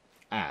go.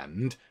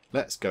 And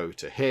let's go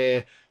to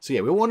here. So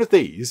yeah, we want one of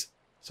these.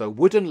 So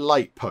wooden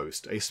light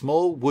post. A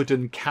small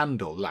wooden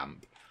candle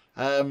lamp.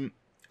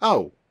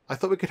 Oh, I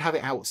thought we could have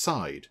it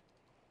outside.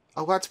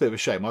 Oh, that's a bit of a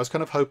shame. I was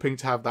kind of hoping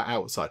to have that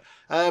outside.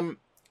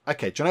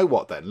 Okay, do you know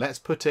what then? Let's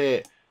put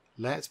it...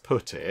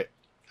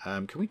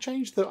 Can we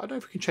change the... I don't know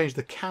if we can change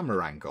the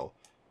camera angle.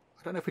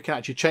 I don't know if we can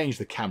actually change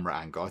the camera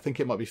angle. I think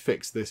it might be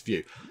fixed this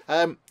view.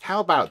 How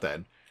about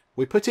then?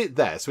 We put it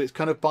there, so it's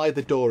kind of by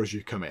the door as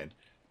you come in.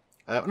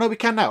 No, we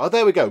can now. Oh,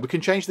 there we go. We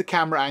can change the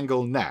camera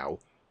angle now.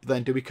 But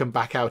then do we come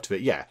back out of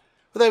it? Yeah.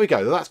 Well, there we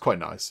go. That's quite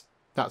nice.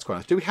 That's quite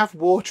nice. Do we have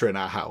water in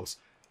our house?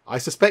 I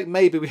suspect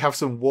maybe we have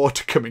some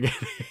water coming in.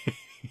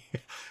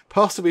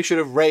 Possibly should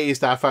have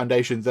raised our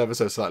foundations ever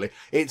so slightly.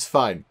 It's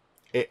fine.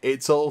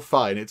 It's all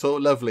fine. It's all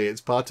lovely.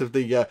 It's part of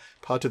the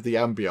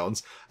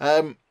ambience.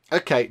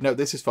 Okay, no,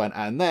 this is fine.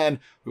 And then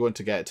we want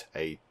to get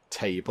a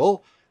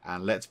table.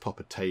 And let's pop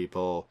a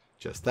table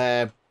just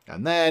there.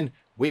 And then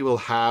we will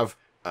have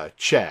a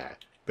chair.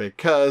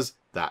 Because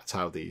that's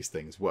how these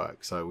things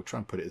work. So we'll try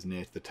and put it as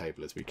near to the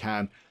table as we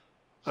can.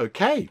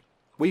 Okay,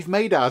 we've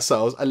made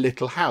ourselves a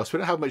little house. We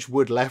don't have much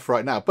wood left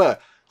right now.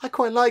 But I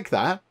quite like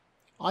that.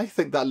 I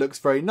think that looks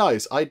very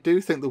nice. I do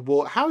think the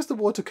water... How is the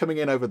water coming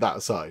in over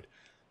that side?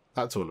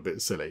 That's all a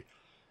bit silly.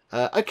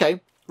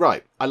 Okay,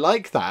 right. I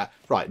like that.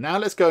 Right, now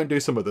let's go and do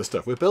some other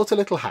stuff. We've built a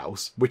little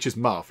house, which is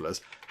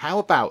marvellous. How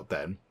about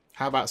then?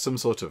 How about some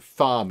sort of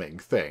farming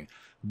thing?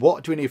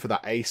 What do we need for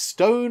that? A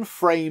stone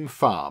frame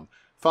farm.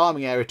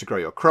 Farming area to grow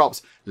your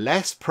crops.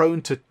 Less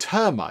prone to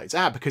termites.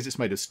 Because it's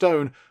made of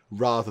stone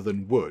rather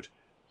than wood.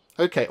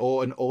 Okay,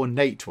 or an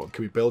ornate one.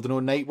 Can we build an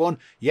ornate one?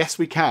 Yes,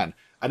 we can.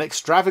 An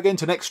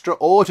extravagant and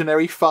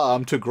extraordinary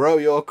farm to grow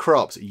your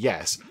crops.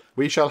 Yes,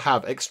 we shall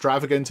have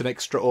extravagant and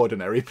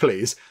extraordinary,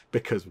 please.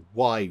 Because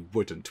why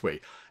wouldn't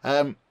we?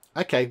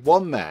 Okay,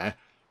 one there.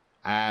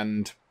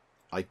 And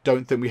I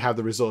don't think we have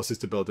the resources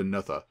to build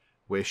another.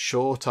 We're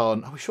short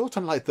on... Are we short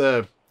on like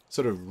the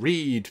sort of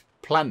reed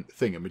plant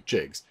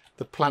thingamajigs?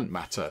 The plant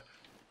matter.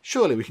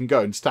 Surely we can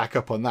go and stack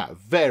up on that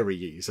very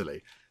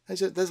easily.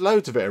 There's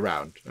loads of it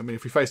around. I mean,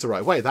 if we face the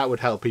right way, that would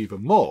help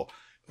even more.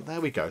 But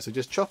there we go. So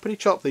just choppity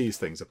chop these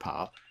things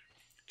apart.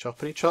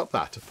 Choppity chop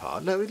that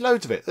apart.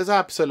 Loads of it. There's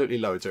absolutely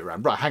loads of it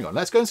around. Right, hang on.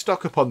 Let's go and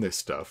stock up on this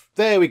stuff.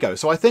 There we go.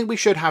 So I think we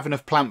should have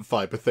enough plant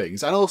fibre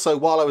things. And also,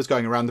 while I was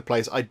going around the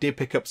place, I did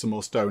pick up some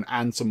more stone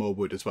and some more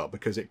wood as well,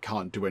 because it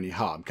can't do any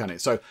harm, can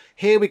it? So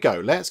here we go.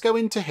 Let's go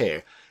into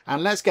here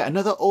and let's get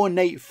another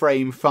ornate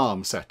frame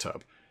farm set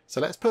up. So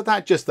let's put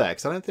that just there,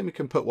 because I don't think we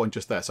can put one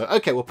just there. So,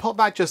 okay, we'll pop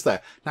that just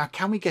there. Now,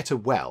 can we get a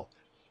well?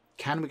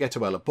 Can we get a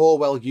well? A bore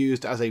well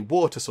used as a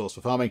water source for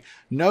farming?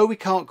 No, we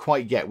can't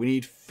quite yet. We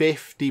need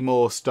 50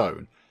 more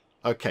stone.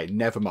 Okay,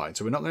 never mind.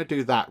 So we're not going to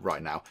do that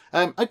right now.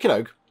 Okay,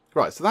 doke.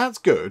 Right, so that's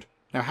good.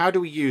 Now, how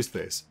do we use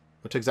this?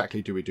 What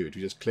exactly do we do? Do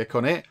we just click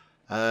on it?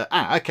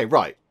 Okay,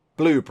 right.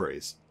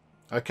 Blueberries.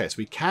 Okay, so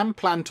we can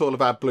plant all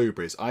of our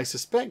blueberries. I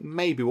suspect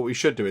maybe what we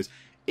should do is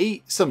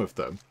eat some of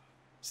them.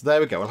 So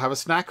there we go. We'll have a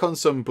snack on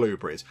some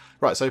blueberries.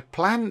 Right, so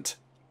plant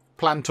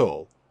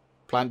all.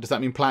 Plant, does that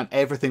mean plant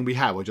everything we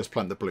have or just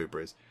plant the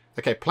blueberries?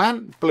 Okay,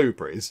 plant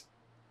blueberries.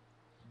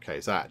 Okay,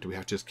 is that, do we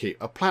have to just keep,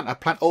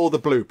 plant all the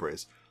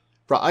blueberries?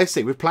 Right, I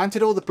see. We've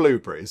planted all the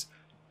blueberries.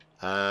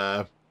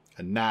 And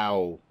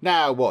now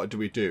what do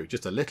we do?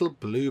 Just a little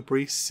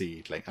blueberry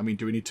seedling. I mean,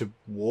 do we need to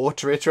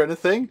water it or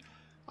anything?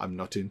 I'm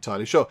not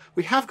entirely sure.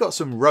 We have got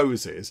some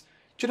roses.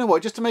 Do you know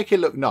what? Just to make it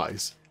look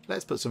nice,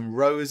 let's put some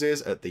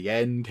roses at the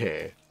end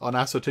here on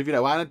our sort of, you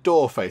know, our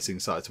door facing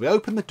side. So we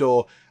open the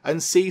door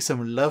and see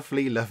some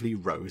lovely, lovely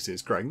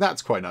roses growing.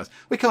 That's quite nice.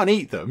 We can't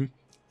eat them,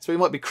 so we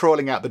might be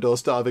crawling out the door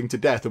starving to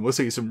death and we'll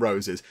see some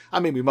roses.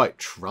 I mean, we might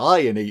try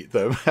and eat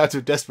them out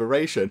of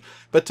desperation.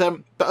 But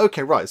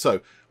okay, right.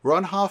 So we're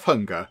on half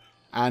hunger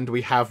and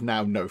we have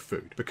now no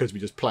food because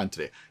we just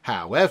planted it.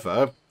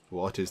 However,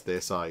 what is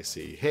this I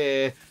see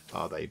here?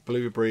 Are they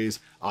blueberries?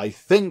 I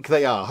think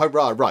they are.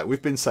 Hurrah, right,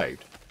 we've been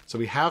saved. So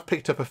we have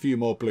picked up a few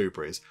more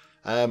blueberries,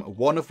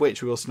 one of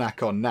which we will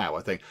snack on now,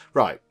 I think.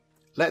 Right,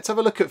 let's have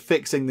a look at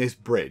fixing this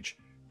bridge.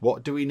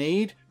 What do we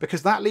need?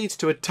 Because that leads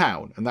to a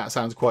town, and that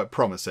sounds quite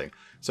promising.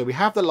 So we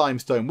have the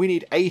limestone. We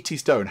need 80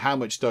 stone. How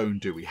much stone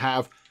do we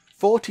have?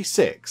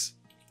 46.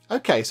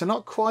 Okay, so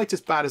not quite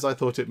as bad as I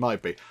thought it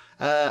might be.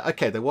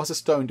 Okay, there was a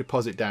stone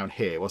deposit down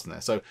here, wasn't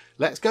there? So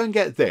let's go and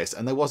get this.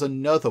 And there was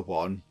another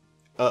one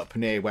up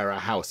near where our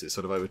house is,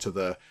 sort of over to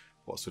the...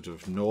 what sort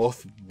of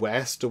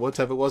northwest or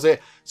whatever was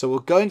it? So we'll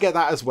go and get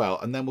that as well,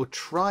 and then we'll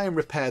try and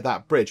repair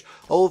that bridge.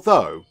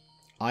 Although,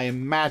 I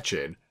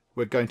imagine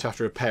we're going to have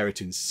to repair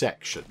it in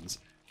sections.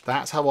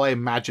 That's how I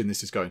imagine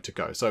this is going to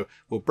go. So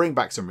we'll bring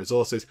back some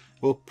resources.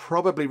 We'll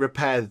probably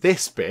repair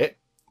this bit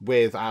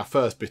with our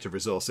first bit of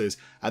resources,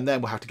 and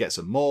then we'll have to get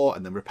some more,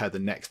 and then repair the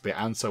next bit,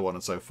 and so on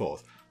and so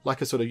forth.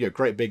 Like a sort of, you know,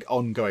 great big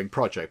ongoing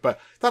project. But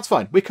that's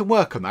fine. We can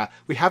work on that.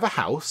 We have a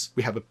house.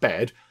 We have a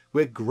bed.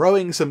 We're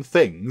growing some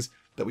things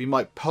that we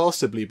might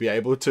possibly be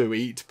able to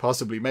eat,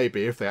 possibly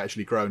maybe, if they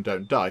actually grow and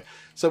don't die.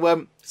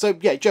 So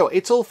yeah, Joe,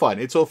 it's all fine,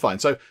 it's all fine.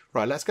 So,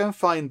 right, let's go and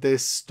find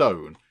this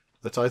stone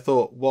that I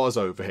thought was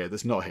over here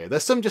that's not here.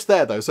 There's some just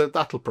there, though, so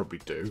that'll probably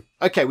do.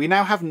 Okay, we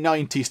now have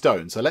 90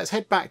 stone, so let's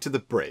head back to the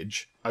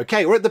bridge.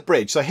 Okay, we're at the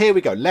bridge, so here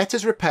we go. Let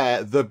us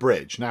repair the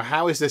bridge. Now,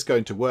 how is this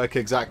going to work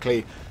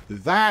exactly?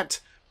 That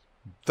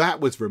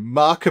was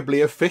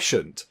remarkably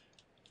efficient.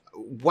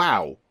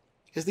 Wow.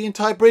 Is the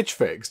entire bridge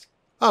fixed?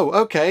 Oh,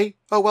 okay.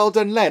 Oh, well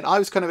done, Len. I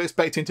was kind of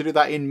expecting to do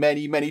that in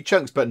many, many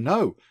chunks, but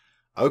no.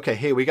 Okay,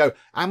 here we go.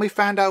 And we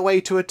found our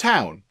way to a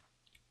town.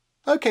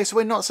 Okay, so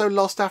we're not so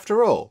lost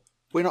after all.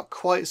 We're not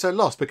quite so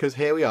lost because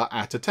here we are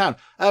at a town.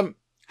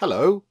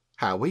 Hello.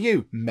 How are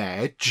you?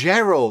 Mayor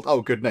Gerald.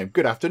 Oh, good name.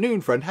 Good afternoon,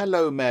 friend.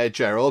 Hello, Mayor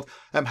Gerald.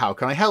 How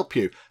can I help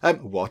you?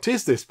 What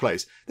is this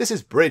place? This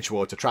is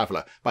Bridgewater,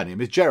 traveller. My name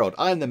is Gerald.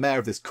 I am the mayor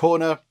of this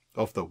corner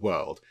of the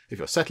world. If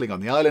you're settling on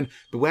the island,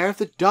 beware of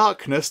the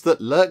darkness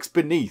that lurks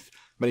beneath.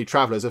 Many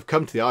travellers have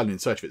come to the island in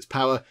search of its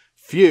power.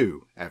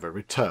 Few ever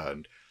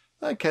returned.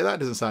 Okay, that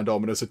doesn't sound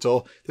ominous at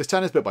all. This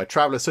town is built by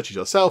travellers such as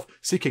yourself,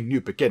 seeking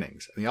new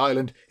beginnings, and the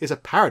island is a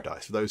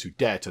paradise for those who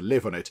dare to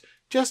live on it.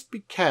 Just be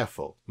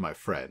careful, my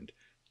friend.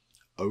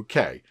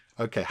 Okay,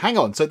 hang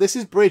on. So this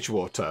is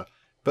Bridgewater,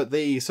 but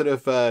the sort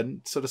of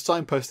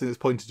signposting that's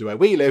pointed to where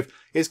we live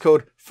is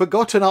called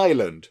Forgotten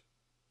Island.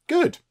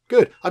 Good.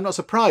 I'm not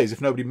surprised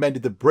if nobody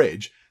mended the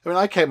bridge. I mean,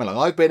 I came along,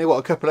 I've been here,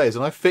 a couple of days,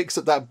 and I fixed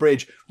up that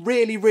bridge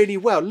really, really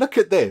well. Look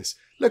at this.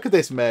 Look at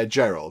this, Mayor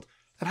Gerald.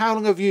 And how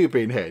long have you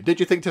been here? Did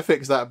you think to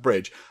fix that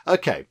bridge?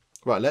 Okay,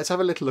 right, let's have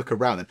a little look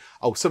around then.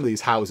 Oh, some of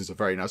these houses are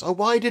very nice. Oh,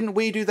 why didn't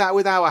we do that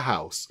with our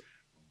house?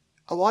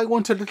 Oh, I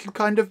want a little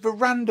kind of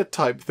veranda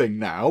type thing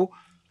now.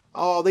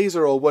 Oh, these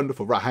are all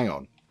wonderful. Right, hang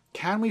on.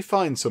 Can we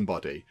find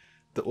somebody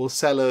that will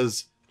sell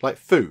us, like,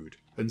 food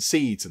and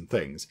seeds and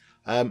things?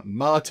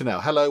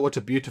 Martinell, hello, what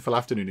a beautiful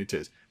afternoon it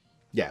is.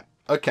 Yeah.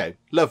 Okay,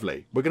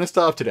 lovely. We're going to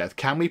starve to death.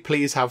 Can we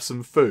please have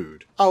some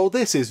food? Oh,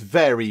 this is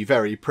very,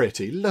 very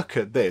pretty. Look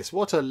at this.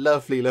 What a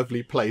lovely,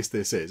 lovely place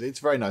this is. It's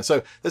very nice.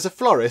 So there's a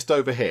florist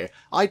over here.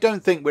 I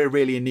don't think we're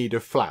really in need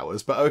of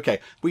flowers, but okay.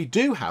 We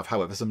do have,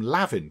 however, some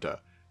lavender.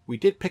 We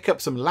did pick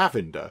up some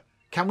lavender.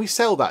 Can we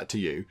sell that to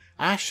you?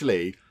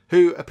 Ashley,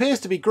 who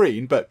appears to be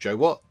green, but Joe,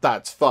 what?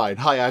 That's fine.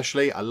 Hi,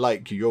 Ashley. I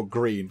like you. You're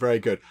green. Very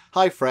good.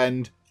 Hi,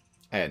 friend.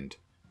 End.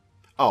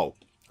 Oh.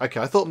 Okay,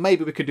 I thought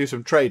maybe we could do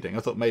some trading. I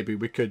thought maybe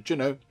we could, you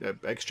know,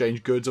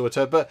 exchange goods or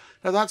whatever. But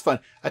no, that's fine.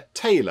 A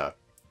tailor.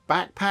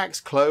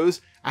 Backpacks, clothes,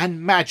 and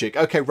magic.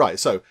 Okay, right.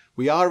 So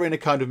we are in a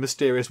kind of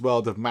mysterious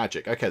world of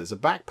magic. Okay, there's a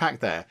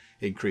backpack there.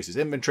 Increases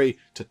inventory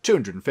to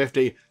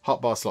 250.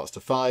 Hotbar slots to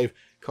 5.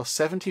 Costs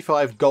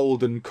 75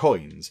 golden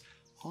coins.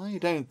 I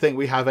don't think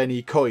we have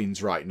any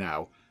coins right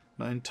now.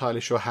 Not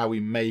entirely sure how we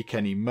make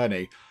any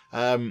money.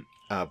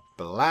 A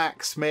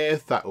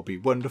blacksmith. That would be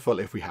wonderful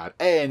if we had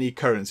any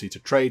currency to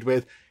trade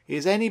with.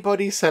 Is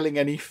anybody selling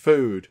any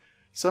food?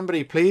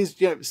 Somebody please,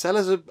 sell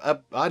us I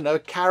don't know, a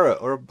carrot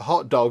or a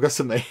hot dog or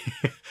something.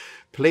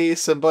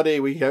 Please, somebody,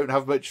 we don't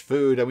have much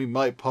food and we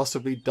might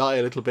possibly die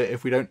a little bit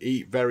if we don't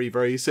eat very,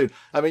 very soon.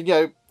 I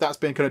mean, that's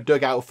been kind of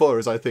dug out for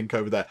us, I think,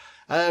 over there.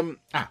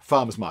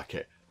 Farmer's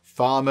market.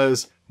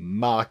 Farmer's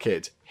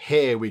market.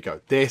 Here we go.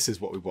 This is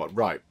what we want.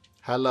 Right.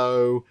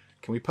 Hello.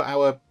 Can we put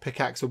our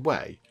pickaxe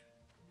away?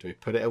 Do we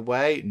put it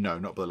away? No,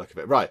 not by the look of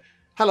it. Right.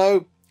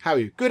 Hello. How are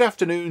you? Good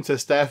afternoon,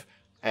 says Steph.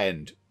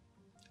 End.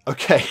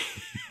 Okay.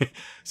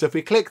 So if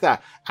we click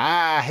that,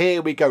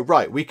 here we go.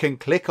 Right. We can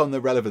click on the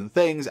relevant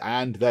things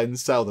and then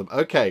sell them.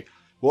 Okay.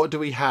 What do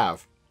we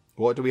have?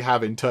 What do we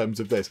have in terms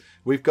of this?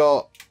 We've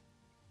got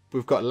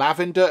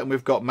lavender and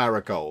we've got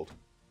marigold.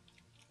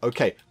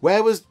 Okay.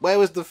 Where was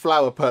the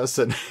flower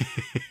person?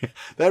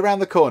 They're around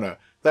the corner.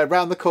 They're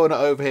around the corner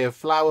over here.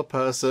 Flower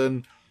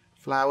person.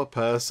 Flower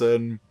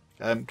person.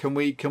 Can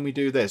we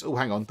do this? Oh,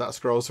 hang on. That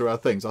scrolls through our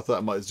things. I thought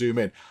I might zoom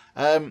in.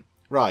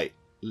 Right.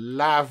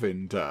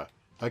 Lavender.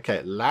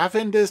 Okay,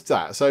 lavender's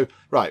that. So,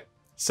 right.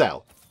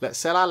 Sell. Let's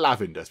sell our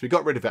lavender. So we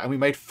got rid of it and we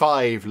made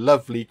 5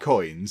 lovely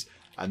coins.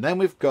 And then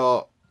we've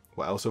got...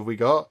 What else have we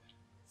got?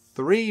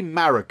 3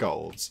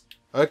 marigolds.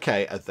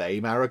 Okay, are they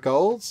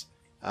marigolds?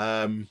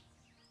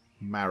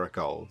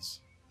 Marigolds.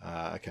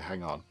 Okay,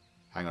 hang on.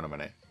 Hang on a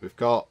minute. We've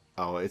got...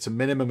 Oh, it's a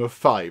minimum of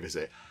 5, is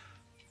it?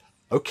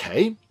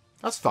 Okay.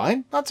 That's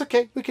fine. That's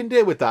okay. We can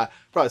deal with that.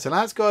 Right, so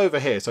let's go over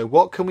here. So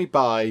what can we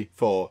buy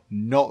for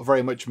not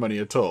very much money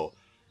at all?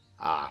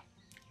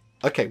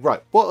 Okay,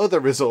 right. What other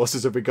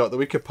resources have we got that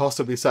we could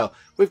possibly sell?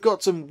 We've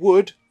got some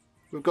wood.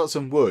 We've got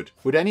some wood.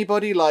 Would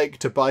anybody like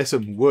to buy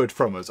some wood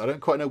from us? I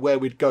don't quite know where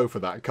we'd go for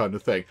that kind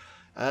of thing.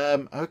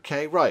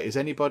 Okay, right. Is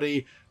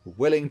anybody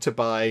willing to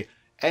buy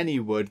any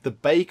wood? The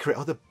bakery.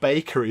 Oh, the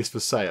bakery's for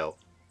sale.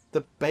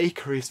 The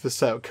bakery's for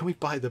sale. Can we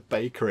buy the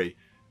bakery?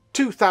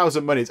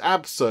 2,000 monies.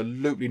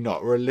 Absolutely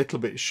not. We're a little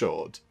bit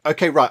short.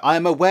 Okay, right. I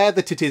am aware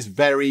that it is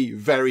very,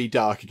 very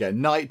dark again.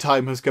 Night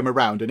time has come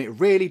around and it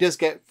really does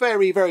get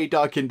very, very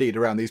dark indeed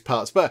around these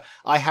parts. But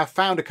I have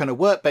found a kind of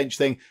workbench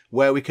thing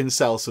where we can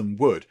sell some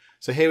wood.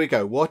 So here we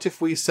go. What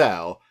if we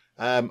sell,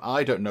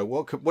 I don't know,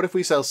 what if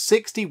we sell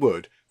 60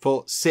 wood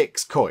for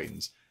 6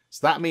 coins?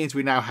 So that means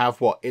we now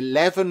have,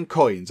 11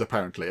 coins,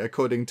 apparently,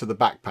 according to the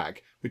backpack,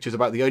 which is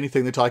about the only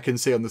thing that I can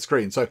see on the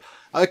screen. So,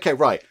 okay,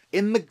 right.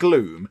 In the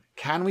gloom,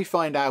 can we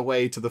find our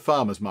way to the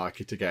farmer's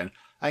market again?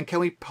 And can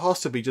we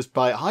possibly just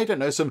buy, I don't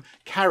know, some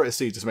carrot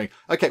seeds or something?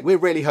 Okay, we're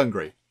really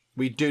hungry.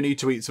 We do need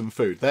to eat some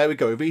food. There we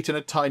go. We've eaten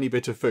a tiny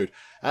bit of food.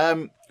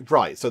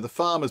 Right, so the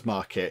farmer's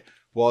market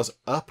was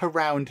up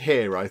around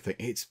here, I think.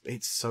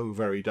 It's so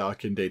very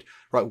dark indeed.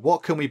 Right,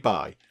 what can we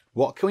buy?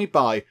 What can we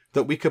buy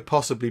that we could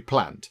possibly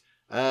plant?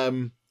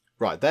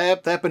 Right, they're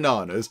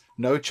bananas.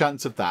 No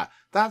chance of that.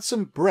 That's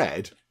some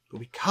bread, but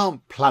we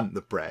can't plant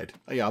the bread.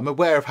 Yeah, I'm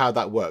aware of how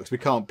that works. We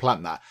can't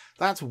plant that.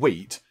 That's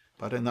wheat,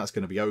 but I don't think that's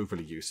going to be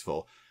overly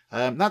useful.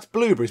 That's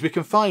blueberries. We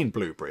can find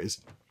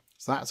blueberries,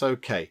 so that's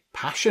okay.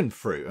 Passion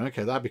fruit.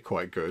 Okay, that'd be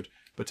quite good.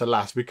 But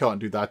alas, we can't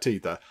do that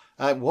either.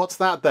 What's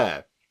that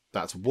there?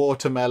 That's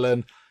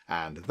watermelon,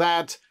 and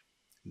that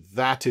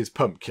is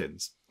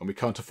pumpkins, and we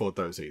can't afford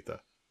those either.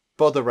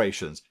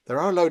 Botherations. There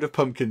are a load of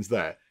pumpkins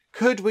there.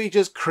 Could we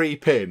just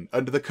creep in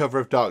under the cover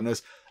of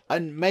darkness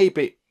and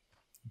maybe...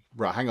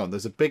 Right, hang on.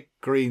 There's a big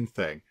green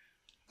thing.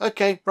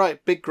 Okay,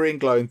 right. Big green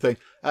glowing thing.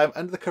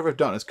 Under the cover of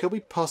darkness, could we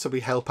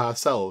possibly help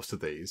ourselves to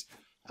these?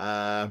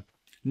 No.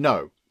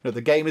 No, the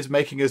game is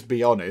making us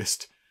be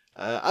honest.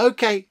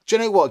 Okay, do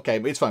you know what,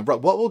 game? It's fine. Right,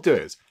 what we'll do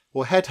is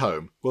we'll head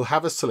home. We'll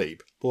have a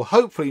sleep. We'll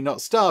hopefully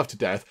not starve to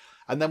death.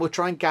 And then we'll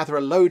try and gather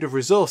a load of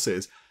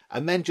resources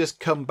and then just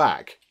come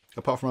back.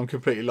 Apart from I'm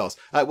completely lost.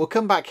 We'll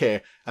come back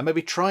here and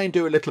maybe try and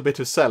do a little bit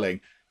of selling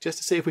just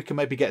to see if we can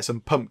maybe get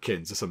some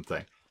pumpkins or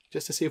something.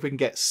 just to see if we can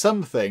get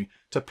something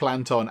to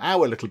plant on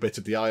our little bit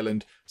of the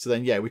island. So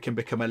then, yeah, we can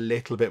become a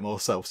little bit more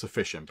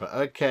self-sufficient. But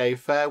okay,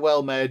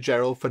 farewell, Mayor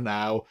Gerald, for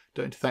now.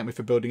 Don't thank me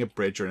for building a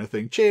bridge or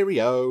anything.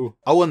 Cheerio.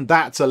 Oh, and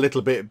that's a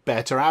little bit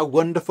better. Our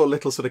wonderful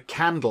little sort of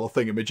candle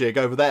thingamajig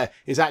over there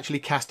is actually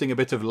casting a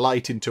bit of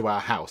light into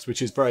our house,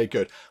 which is very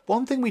good.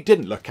 One thing we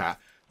didn't look at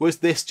was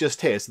this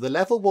just here. So the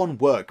level 1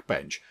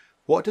 workbench.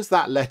 What does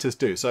that let us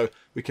do? So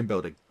we can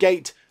build a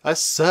gate, a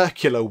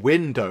circular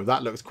window.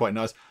 That looks quite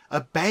nice.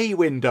 A bay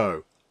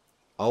window.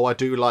 Oh, I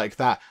do like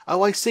that.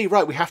 Oh, I see.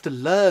 Right, we have to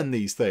learn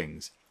these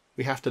things.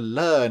 We have to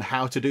learn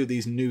how to do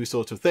these new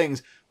sort of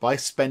things by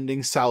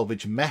spending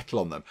salvage metal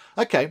on them.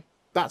 Okay,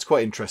 that's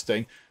quite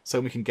interesting.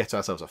 So we can get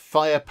ourselves a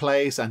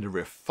fireplace and a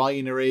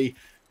refinery,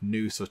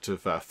 new sort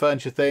of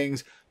furniture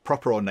things,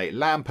 proper ornate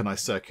lamp, a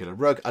nice circular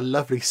rug, a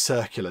lovely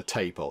circular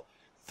table.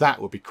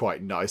 That would be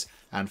quite nice.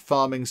 And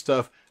farming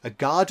stuff, a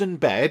garden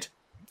bed,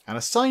 and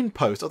a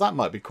signpost. Oh, that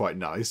might be quite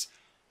nice.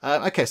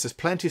 Okay, so there's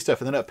plenty of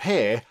stuff. And then up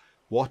here,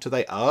 what are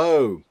they?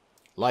 Oh,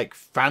 like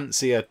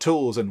fancier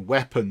tools and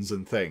weapons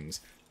and things.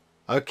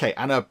 Okay,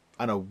 and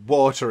a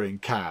watering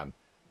can.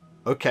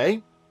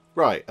 Okay,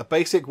 right, a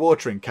basic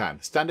watering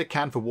can. Standard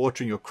can for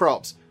watering your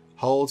crops.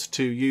 Holds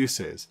 2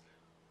 uses.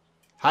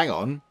 Hang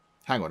on.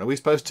 Are we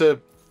supposed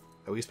to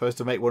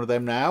make one of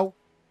them now?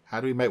 How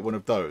do we make one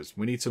of those?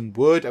 We need some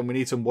wood and we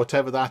need some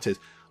whatever that is.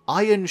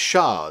 Iron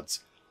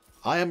shards.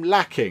 I am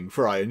lacking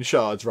for iron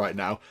shards right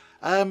now.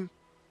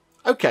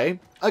 Okay,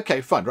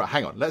 fine. Right,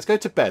 hang on. Let's go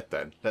to bed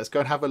then. Let's go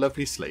and have a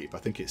lovely sleep. I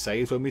think it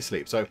saves when we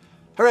sleep. So,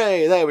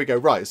 hooray, there we go.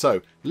 Right,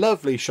 so,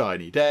 lovely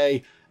shiny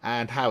day.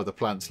 And how are the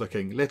plants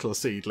looking? Little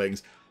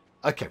seedlings.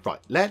 Okay,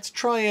 right. Let's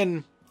try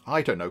and,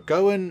 I don't know,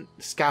 go and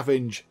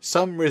scavenge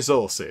some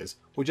resources.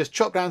 We'll just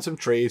chop down some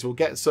trees. We'll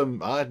get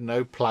some, I don't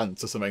know,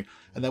 plants or something.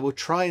 And then we'll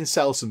try and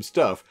sell some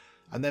stuff.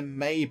 And then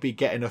maybe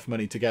get enough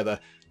money together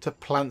to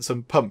plant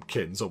some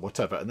pumpkins or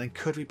whatever. And then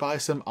could we buy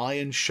some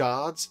iron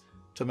shards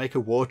to make a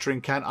watering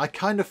can? I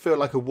kind of feel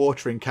like a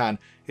watering can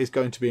is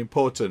going to be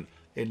important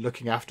in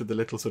looking after the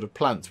little sort of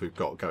plants we've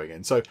got going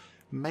in. So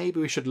maybe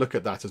we should look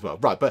at that as well.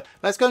 Right, but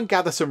let's go and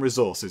gather some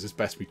resources as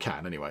best we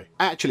can anyway.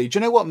 Actually, do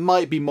you know what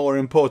might be more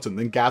important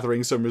than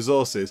gathering some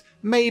resources?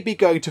 Maybe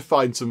going to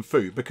find some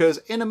food, because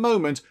in a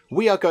moment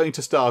we are going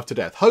to starve to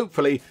death.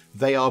 Hopefully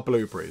they are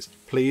blueberries.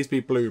 Please be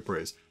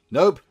blueberries.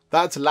 Nope,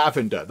 that's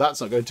lavender.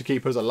 That's not going to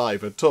keep us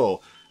alive at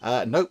all.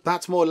 Nope,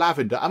 that's more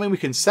lavender. I mean, we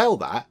can sell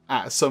that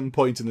at some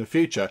point in the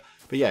future,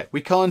 but yeah, we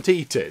can't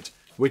eat it,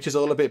 which is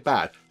all a bit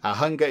bad. Our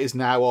hunger is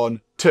now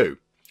on 2.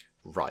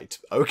 Right,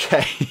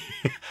 okay.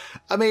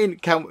 I mean,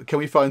 can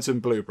we find some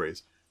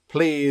blueberries?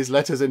 Please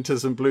let us into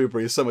some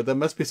blueberries somewhere. There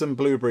must be some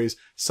blueberries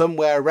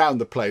somewhere around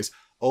the place,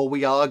 or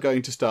we are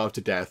going to starve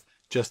to death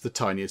just the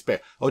tiniest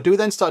bit. Or do we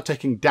then start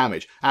taking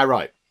damage? Ah,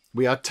 right.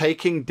 We are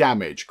taking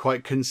damage,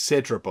 quite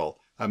considerable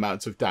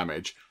amounts of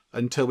damage,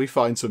 until we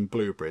find some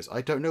blueberries.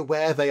 I don't know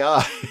where they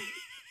are.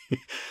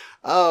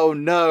 Oh,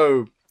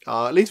 no.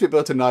 At least we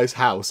built a nice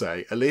house,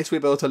 eh? At least we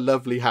built a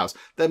lovely house.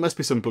 There must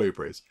be some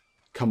blueberries.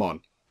 Come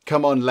on.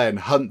 Come on, Len,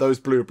 hunt those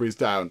blueberries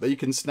down. You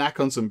can snack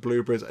on some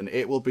blueberries and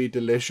it will be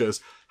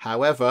delicious.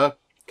 However,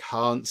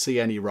 can't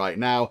see any right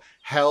now.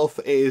 Health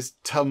is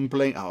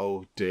tumbling.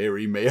 Oh,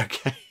 dearie me.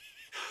 Okay.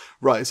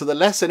 Right, so the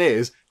lesson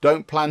is,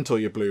 don't plant all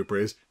your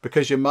blueberries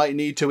because you might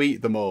need to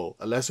eat them all.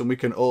 A lesson we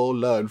can all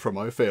learn from,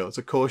 I feel. It's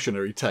a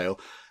cautionary tale.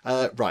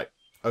 Right,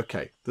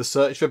 okay. The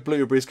search for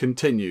blueberries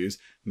continues.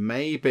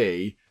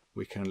 Maybe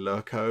we can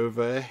look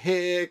over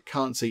here.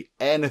 Can't see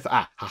anything.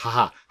 Ah, ha, ha,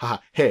 ha,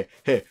 ha. Here.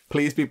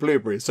 Please be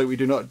blueberries so we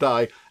do not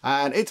die.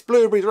 And it's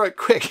blueberries, right,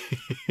 quick.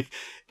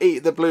 Eat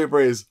the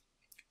blueberries.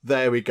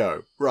 There we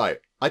go. Right.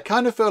 I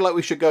kind of feel like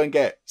we should go and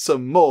get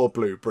some more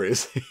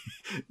blueberries.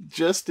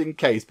 Just in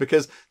case,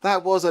 because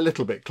that was a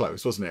little bit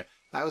close, wasn't it?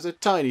 That was a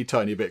tiny,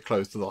 tiny bit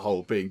close to the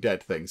whole being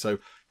dead thing. So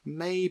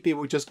maybe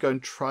we'll just go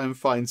and try and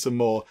find some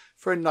more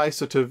for a nice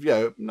sort of,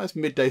 nice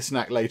midday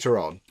snack later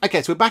on.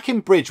 Okay, so we're back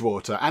in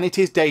Bridgewater and it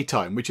is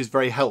daytime, which is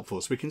very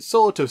helpful. So we can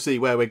sort of see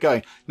where we're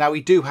going. Now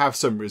we do have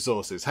some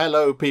resources.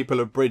 Hello, people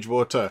of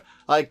Bridgewater.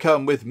 I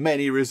come with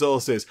many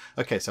resources.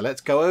 Okay, so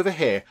let's go over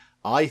here.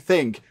 I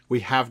think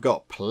we have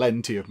got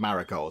plenty of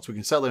marigolds. We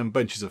can sell them in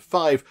bunches of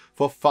 5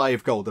 for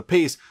 5 gold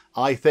apiece.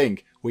 I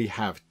think we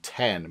have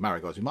 10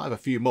 marigolds. We might have a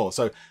few more.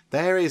 So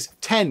there is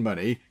 10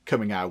 money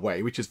coming our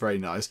way, which is very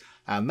nice.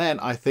 And then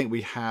I think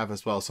we have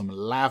as well some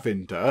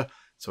lavender.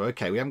 So,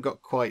 okay, we haven't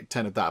got quite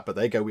 10 of that, but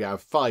there you go. We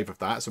have 5 of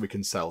that, so we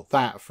can sell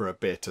that for a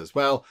bit as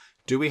well.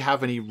 Do we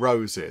have any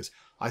roses?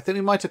 I think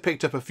we might have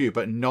picked up a few,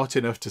 but not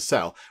enough to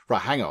sell.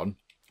 Right, hang on.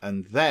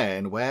 And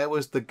then where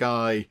was the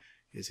guy?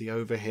 Is he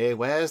over here?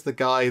 Where's the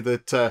guy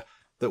that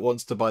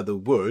wants to buy the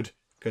wood?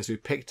 Because we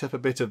picked up a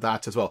bit of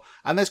that as well.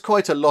 And there's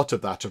quite a lot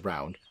of that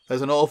around.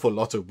 There's an awful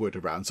lot of wood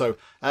around. So,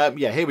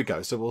 yeah, here we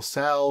go. So we'll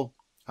sell,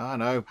 I don't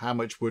know, how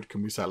much wood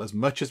can we sell? As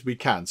much as we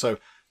can. So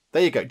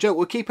there you go. Joe,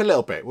 we'll keep a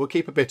little bit. We'll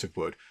keep a bit of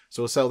wood.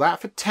 So we'll sell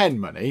that for 10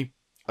 money.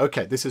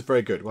 Okay, this is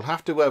very good. We'll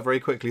have to very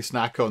quickly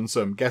snack on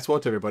some, guess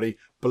what, everybody?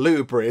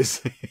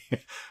 Blueberries.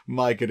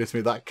 My goodness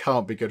me, that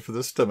can't be good for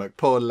the stomach.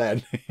 Poor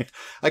Len.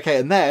 Okay,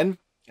 and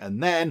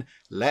then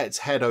let's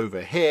head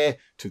over here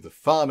to the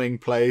farming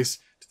place,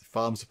 to the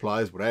farm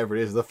supplies, whatever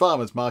it is, the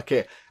farmer's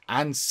market,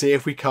 and see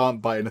if we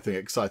can't buy anything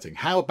exciting.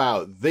 How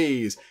about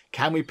these?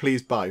 Can we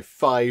please buy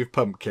 5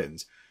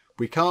 pumpkins?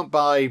 We can't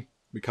buy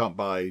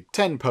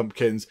 10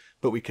 pumpkins,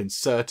 but we can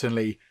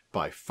certainly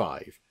buy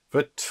 5.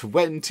 For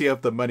 20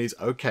 of the monies.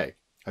 Okay,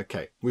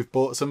 we've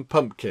bought some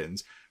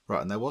pumpkins.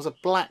 Right, and there was a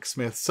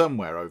blacksmith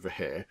somewhere over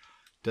here.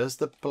 Does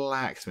the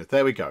blacksmith...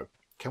 There we go.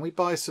 Can we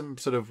buy some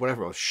sort of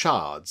whatever, or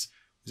shards?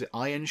 Is it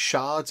iron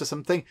shards or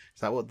something?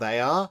 Is that what they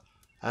are?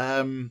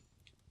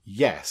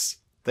 Yes,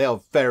 they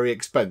are very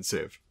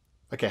expensive.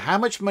 Okay, how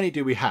much money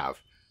do we have?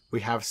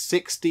 We have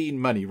 16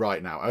 money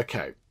right now.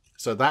 Okay,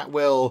 so that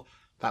will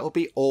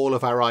be all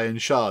of our iron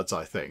shards,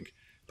 I think.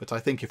 But I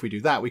think if we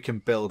do that, we can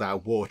build our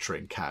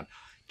watering can.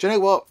 Do you know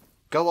what?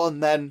 Go on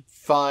then.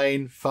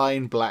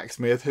 Fine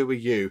blacksmith. Who are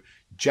you?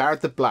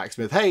 Jared the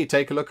blacksmith. Hey,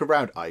 take a look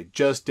around. I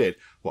just did.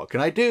 What can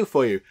I do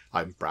for you?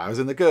 I'm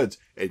browsing the goods.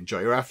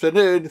 Enjoy your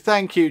afternoon.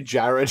 Thank you,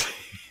 Jared.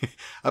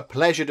 A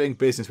pleasure doing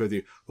business with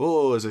you.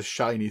 Oh, there's a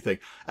shiny thing.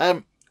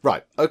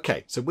 Right,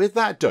 okay. So with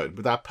that done,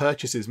 with our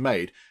purchases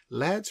made,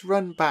 let's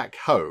run back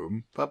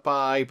home.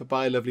 Bye-bye.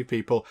 Bye-bye, lovely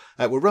people.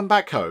 We'll run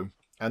back home.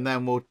 And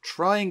then we'll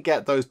try and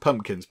get those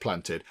pumpkins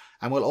planted.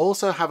 And we'll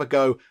also have a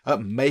go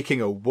at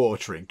making a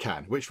watering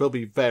can, which will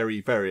be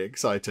very, very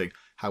exciting.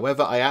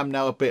 However, I am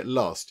now a bit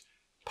lost.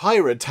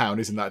 Pirate Town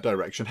is in that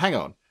direction. Hang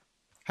on.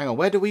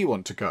 Where do we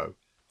want to go?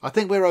 I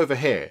think we're over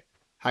here.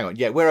 Hang on.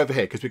 Yeah, we're over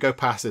here because we go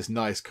past this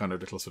nice kind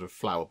of little sort of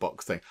flower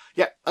box thing.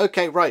 Yeah,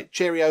 okay, right.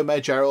 Cheerio,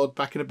 Mayor Gerald.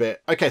 Back in a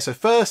bit. Okay, so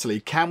firstly,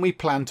 can we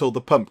plant all the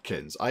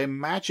pumpkins? I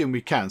imagine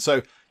we can.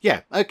 So,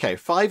 yeah, okay,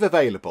 5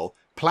 available.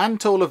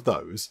 Plant all of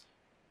those.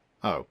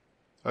 Oh,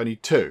 only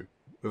 2.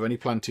 We've only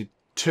planted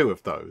 2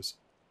 of those.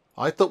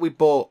 I thought we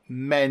bought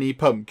many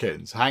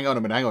pumpkins. Hang on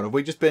a minute, Have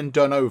we just been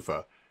done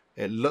over?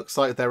 It looks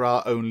like there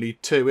are only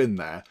 2 in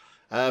there.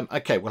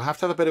 Okay, we'll have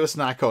to have a bit of a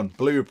snack on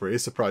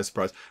blueberries. Surprise,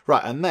 surprise.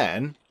 Right, and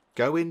then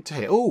go into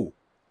here. Oh,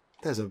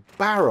 there's a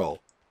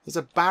barrel. There's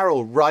a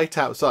barrel right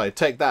outside.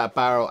 Take that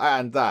barrel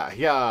and that.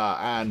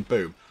 Yeah, and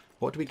boom.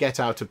 What do we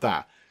get out of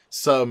that?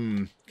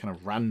 Some kind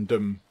of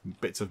random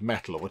bits of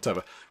metal or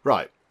whatever.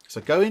 Right, so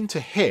go into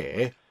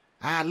here.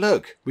 Ah,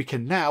 look, we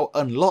can now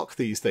unlock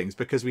these things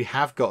because we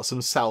have got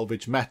some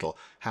salvage metal.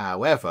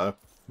 However,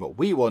 what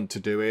we want to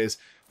do is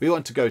we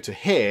want to go to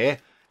here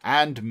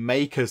and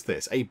make us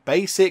this, a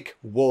basic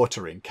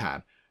watering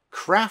can.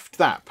 Craft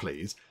that,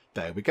 please.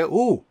 There we go.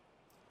 Ooh,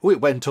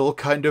 it went all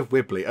kind of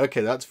wibbly.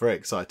 Okay, that's very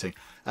exciting.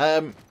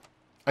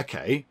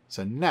 Okay,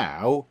 so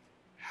now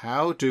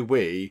how do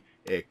we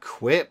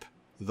equip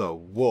the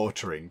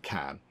watering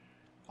can?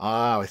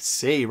 Ah, I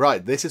see.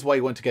 Right, this is why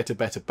you want to get a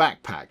better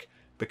backpack.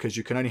 Because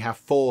you can only have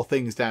 4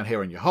 things down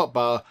here on your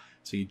hotbar,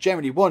 so you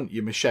generally want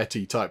your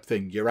machete type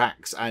thing, your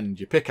axe and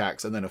your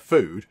pickaxe, and then a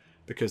food,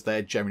 because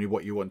they're generally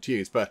what you want to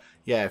use. But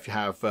yeah, if you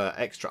have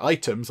extra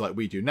items like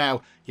we do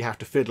now, you have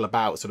to fiddle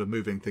about sort of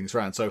moving things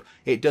around. So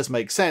it does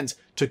make sense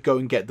to go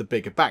and get the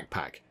bigger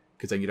backpack,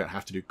 because then you don't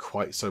have to do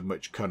quite so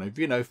much kind of,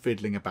 you know,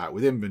 fiddling about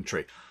with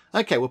inventory.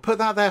 Okay, we'll put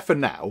that there for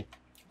now,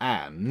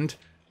 and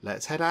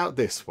let's head out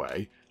this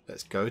way.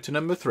 Let's go to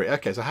number 3.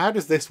 Okay, so how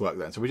does this work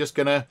then? So we're just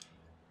gonna...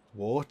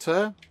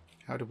 Water?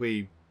 How do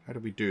we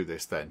do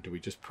this then? Do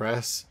we just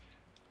press?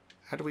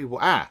 How do we...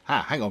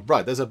 hang on.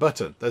 Right, there's a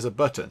button.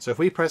 So if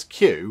we press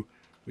Q,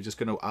 we're just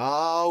going to...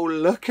 Oh,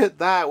 look at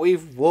that.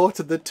 We've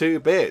watered the 2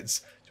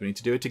 bits. Do we need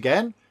to do it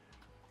again?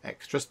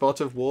 Extra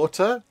spot of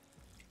water.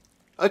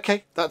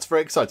 Okay, that's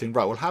very exciting.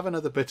 Right, we'll have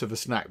another bit of a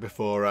snack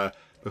before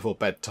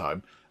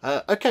bedtime.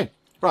 Okay,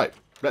 right.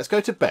 Let's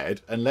go to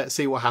bed and let's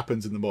see what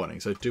happens in the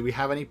morning. So do we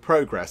have any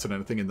progress on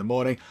anything in the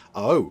morning?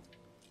 Oh,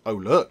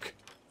 look.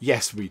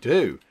 Yes, we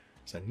do.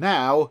 So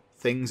now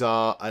things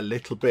are a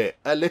little bit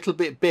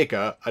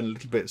bigger and a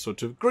little bit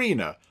sort of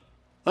greener.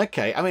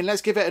 Okay, I mean,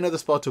 let's give it another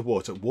spot of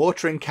water.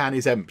 Watering can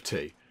is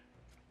empty.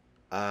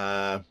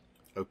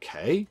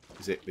 Okay.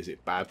 Is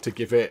it bad to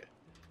give it?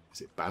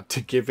 Is it bad to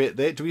give it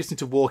there? Do we just need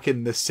to walk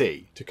in the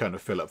sea to kind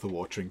of fill up the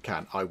watering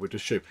can? I would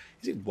assume.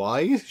 Is it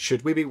wise?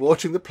 Should we be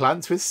watering the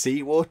plants with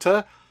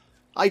seawater?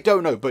 I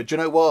don't know, but do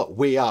you know what?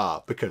 We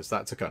are, because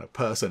that's the kind of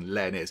person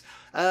Len is.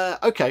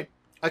 Okay.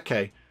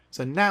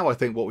 So now I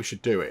think what we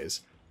should do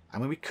is, I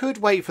mean, we could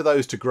wait for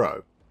those to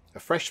grow. A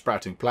fresh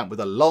sprouting plant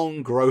with a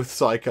long growth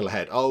cycle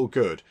ahead. Oh,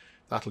 good.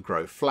 That'll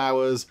grow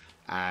flowers,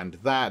 and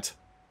that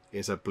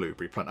is a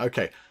blueberry plant.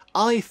 Okay,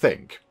 I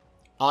think,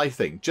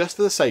 just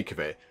for the sake of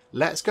it,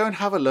 let's go and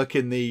have a look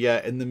in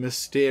the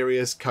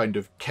mysterious kind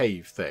of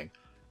cave thing.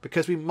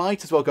 because we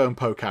might as well go and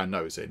poke our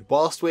nose in.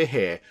 Whilst we're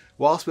here,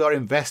 whilst we are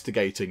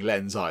investigating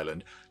Len's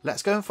Island,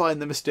 let's go and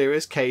find the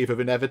mysterious cave of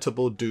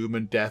inevitable doom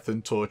and death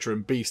and torture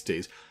and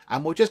beasties,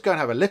 and we'll just go and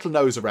have a little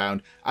nose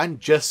around and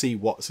just see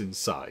what's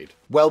inside.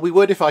 Well, we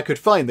would if I could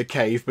find the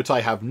cave, but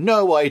I have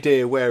no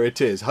idea where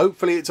it is.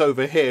 Hopefully it's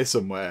over here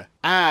somewhere.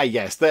 Ah,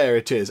 yes, there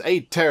it is.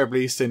 A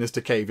terribly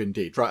sinister cave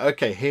indeed. Right,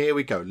 okay, here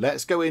we go.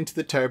 Let's go into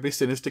the terribly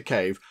sinister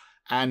cave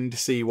and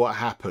see what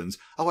happens.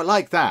 Oh, I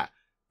like that.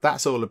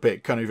 That's all a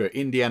bit kind of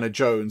Indiana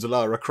Jones,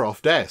 Lara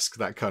Croft-esque,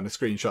 that kind of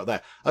screenshot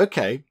there.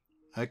 Okay,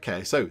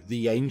 so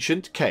the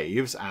ancient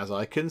caves, as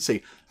I can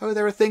see. Oh,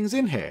 there are things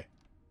in here.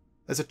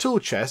 There's a tool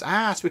chest.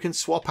 Ah, so we can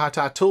swap out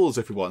our tools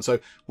if we want. So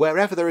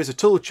wherever there is a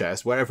tool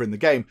chest, wherever in the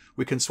game,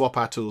 we can swap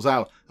our tools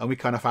out and we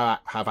kind of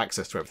have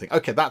access to everything.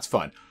 Okay, that's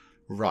fine.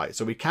 Right,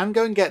 so we can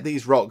go and get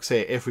these rocks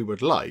here if we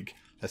would like.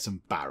 There's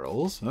some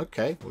barrels.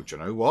 Okay, well, do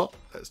you know what?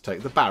 Let's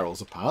take the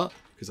barrels apart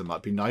because there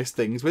might be nice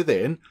things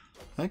within.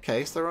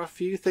 Okay, so there are a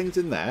few things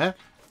in there.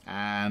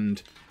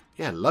 And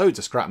yeah, loads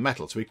of scrap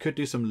metal. So we could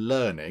do some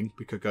learning.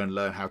 We could go and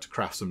learn how to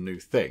craft some new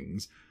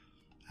things.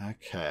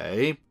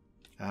 Okay.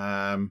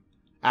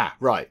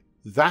 Right.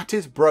 That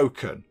is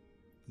broken.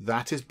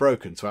 That is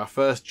broken. So our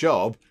first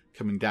job,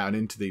 coming down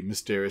into the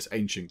mysterious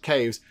ancient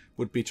caves,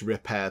 would be to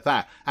repair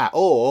that.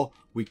 Or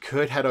we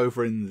could head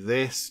over in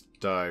this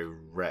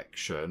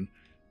direction,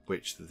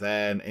 which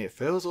then it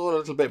feels all a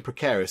little bit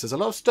precarious. There's a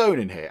lot of stone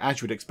in here,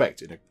 as you would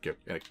expect in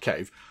a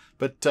cave.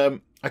 But,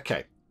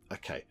 okay.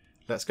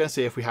 Let's go and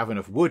see if we have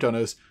enough wood on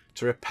us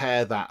to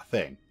repair that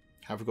thing.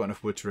 Have we got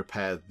enough wood to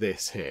repair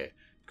this here?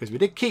 Because we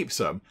did keep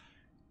some.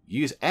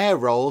 Use air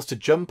rolls to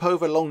jump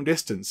over long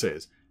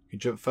distances. You can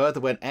jump further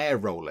when air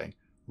rolling.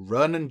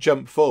 Run and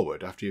jump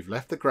forward. After you've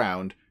left the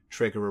ground,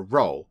 trigger a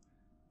roll.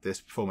 This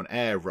perform an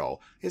air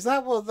roll. Is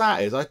that what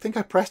that is? I think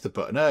I pressed the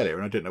button earlier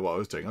and I didn't know what I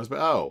was doing. I was like,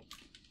 oh.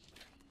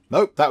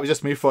 Nope, that was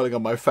just me falling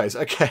on my face.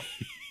 Okay.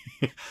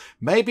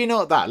 Maybe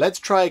not that. Let's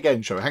try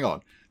again, shall we? Hang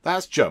on.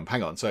 That's jump.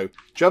 Hang on. So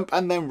jump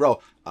and then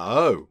roll.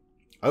 Oh.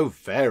 Oh,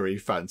 very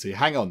fancy.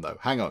 Hang on, though.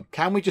 Hang on.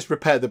 Can we just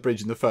repair the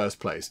bridge in the first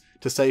place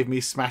to save me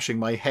smashing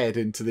my head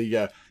into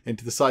the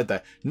side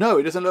there? No,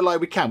 it doesn't look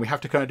like we can. We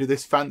have to kind of do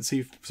this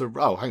fancy...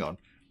 Oh, hang on.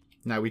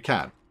 Now we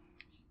can.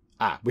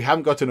 We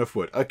haven't got enough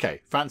wood.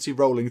 Okay, fancy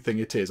rolling thing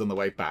it is on the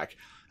way back.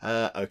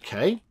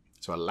 Okay,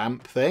 so a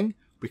lamp thing.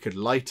 We could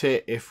light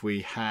it if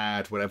we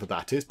had whatever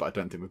that is, but I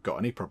don't think we've got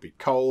any. Probably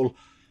coal.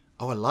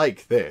 Oh, I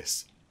like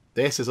this.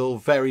 This is all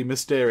very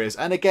mysterious.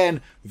 And again,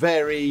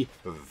 very,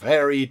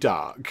 very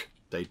dark.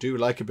 They do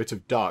like a bit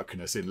of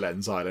darkness in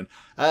Len's Island.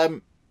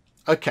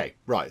 Okay,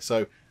 right.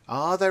 So,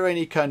 are there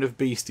any kind of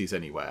beasties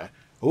anywhere?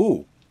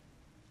 Ooh.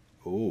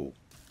 Ooh.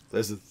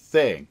 There's a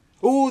thing.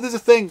 Ooh, there's a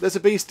thing. There's a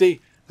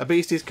beastie. A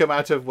beastie's come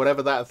out of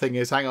whatever that thing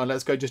is. Hang on,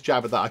 let's go just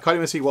jab at that. I can't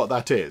even see what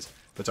that is.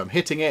 But I'm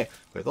hitting it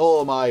with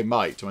all my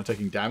might. Am I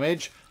taking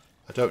damage?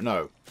 I don't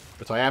know.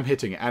 But I am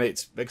hitting it and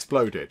it's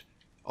exploded.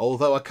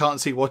 Although I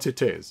can't see what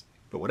it is.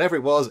 But whatever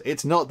it was,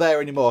 it's not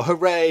there anymore.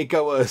 Hooray,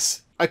 go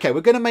us! Okay,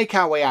 we're going to make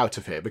our way out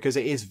of here because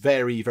it is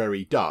very,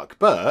 very dark.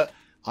 But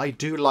I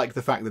do like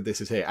the fact that this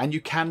is here. And you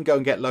can go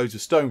and get loads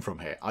of stone from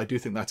here. I do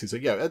think that is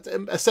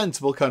a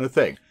sensible kind of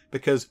thing.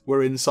 Because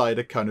we're inside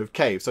a kind of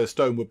cave. So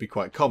stone would be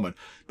quite common.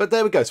 But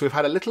there we go. So we've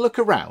had a little look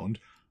around.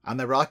 And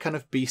there are kind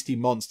of beastie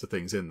monster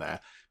things in there.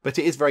 But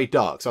it is very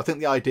dark. So I think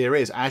the idea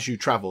is as you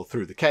travel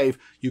through the cave,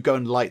 you go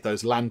and light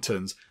those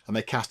lanterns and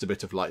they cast a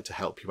bit of light to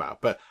help you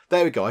out. But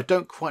there we go. I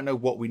don't quite know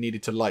what we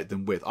needed to light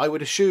them with. I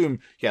would assume,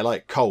 yeah,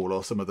 like coal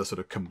or some other sort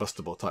of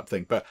combustible type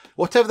thing. But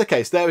whatever the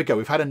case, there we go.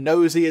 We've had a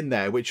nosy in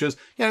there, which was,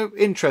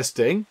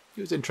 interesting.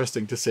 It was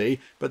interesting to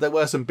see, but there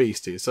were some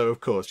beasties. So, of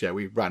course, yeah,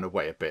 we ran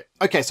away a bit.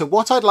 Okay, so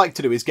what I'd like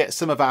to do is get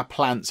some of our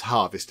plants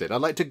harvested.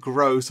 I'd like to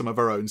grow some of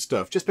our own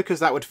stuff, just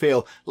because that would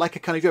feel like a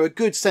kind of, a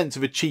good sense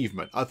of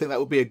achievement. I think that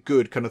would be a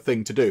good kind of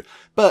thing to do.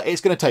 But it's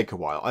going to take a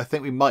while. I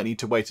think we might need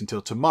to wait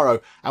until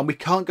tomorrow, and we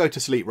can't go to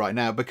sleep right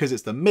now because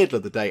it's the middle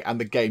of the day and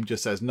the game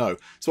just says no.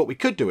 So what we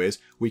could do is,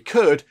 we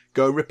could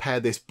go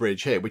repair this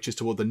bridge here, which is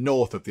toward the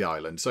north of the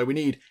island. So we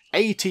need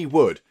 80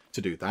 wood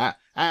to do that,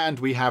 and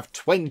we have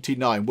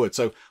 29 wood,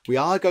 so we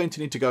are going to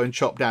need to go and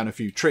chop down a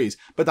few trees,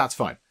 but that's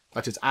fine.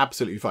 That is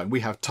absolutely fine.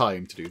 We have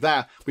time to do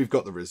that. We've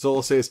got the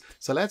resources,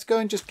 so let's go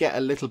and just get a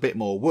little bit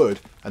more wood,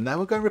 and then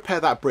we'll go and repair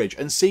that bridge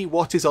and see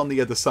what is on the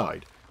other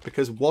side.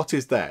 Because what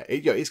is there?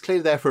 It's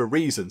clearly there for a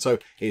reason. So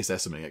is there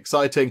something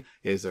exciting?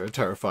 Is there a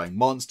terrifying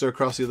monster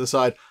across the other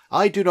side?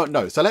 I do not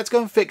know. So let's go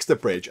and fix the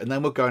bridge and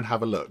then we'll go and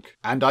have a look.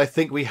 And I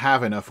think we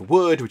have enough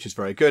wood, which is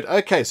very good.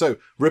 Okay, so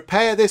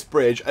repair this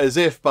bridge as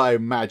if by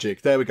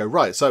magic. There we go.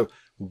 Right, so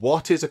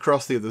what is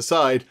across the other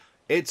side?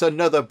 It's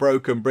another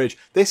broken bridge.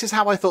 This is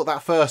how I thought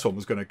that first one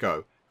was going to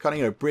go. Kind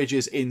of,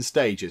 bridges in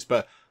stages.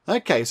 But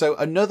okay, so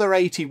another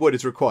 80 wood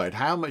is required.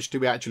 How much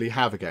do we actually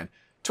have again?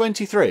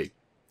 23.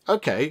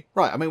 Okay,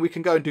 right, I mean, we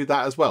can go and do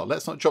that as well.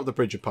 Let's not chop the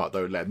bridge apart,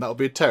 though, Len. That'll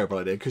be a terrible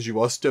idea, because you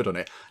are stood on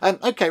it.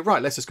 Okay,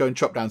 right, let's just go and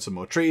chop down some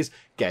more trees.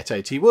 Get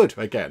 80 wood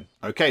again.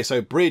 Okay,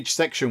 so bridge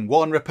section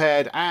 1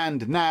 repaired,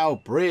 and now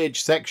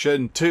bridge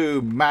section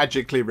 2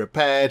 magically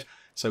repaired.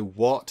 So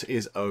what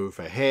is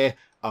over here?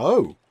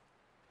 Oh,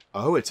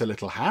 it's a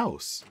little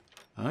house.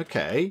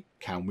 Okay,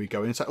 can we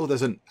go inside?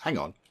 Oh, hang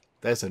on.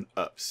 There's an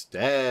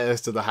upstairs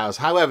to the house.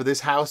 However,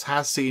 this house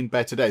has seen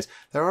better days.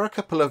 There are a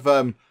couple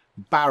of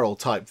barrel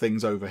type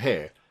things over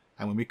here.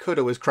 And when we could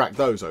always crack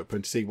those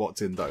open to see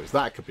what's in those.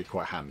 That could be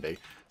quite handy.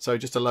 So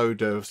just a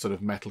load of sort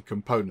of metal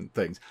component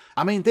things.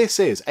 I mean, this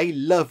is a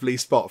lovely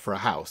spot for a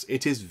house.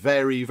 It is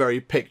very, very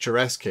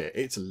picturesque here.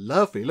 It's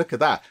lovely. Look at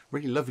that.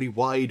 Really lovely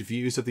wide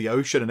views of the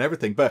ocean and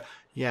everything. But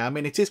yeah, I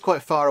mean, it is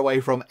quite far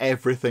away from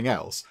everything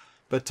else.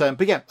 But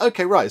yeah,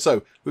 okay, right,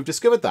 so we've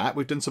discovered that.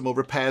 We've done some more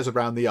repairs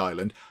around the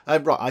island.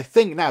 Right, I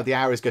think now the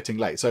hour is getting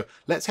late, so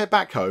let's head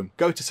back home,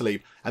 go to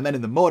sleep, and then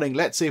in the morning,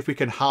 let's see if we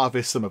can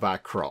harvest some of our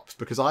crops,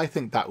 because I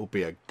think that will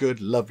be a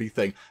good, lovely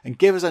thing and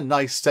give us a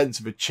nice sense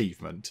of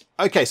achievement.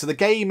 Okay, so the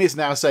game is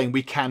now saying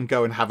we can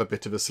go and have a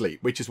bit of a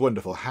sleep, which is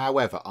wonderful.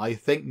 However, I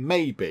think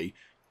maybe,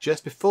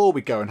 just before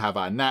we go and have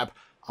our nap,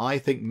 I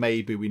think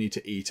maybe we need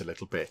to eat a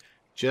little bit,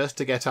 just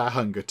to get our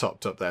hunger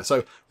topped up there.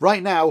 So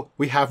right now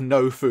we have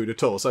no food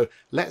at all. So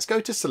let's go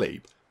to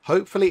sleep.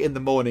 Hopefully in the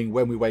morning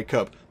when we wake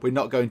up, we're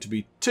not going to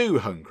be too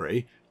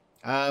hungry.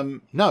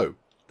 No,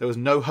 there was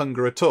no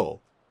hunger at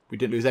all. We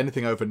didn't lose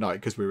anything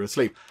overnight because we were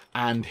asleep.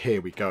 And here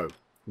we go.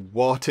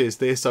 What is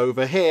this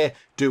over here?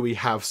 Do we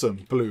have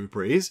some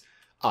blueberries?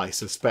 I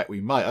suspect we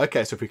might.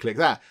 Okay, so if we click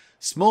that,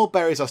 small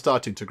berries are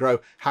starting to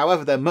grow.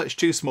 However, they're much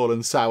too small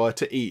and sour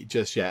to eat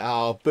just yet.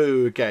 Oh,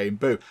 boo game,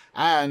 boo.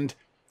 And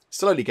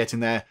slowly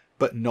getting there,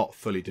 but not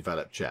fully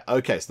developed yet.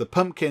 Okay, so the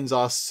pumpkins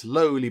are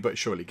slowly but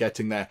surely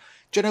getting there.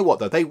 Do you know what,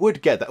 though? They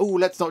would get there. Oh,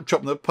 let's not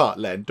chop them apart,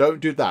 Len. Don't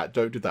do that.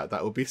 Don't do that.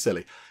 That would be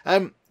silly.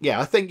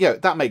 Yeah, I think, yeah,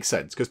 that makes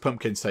sense, because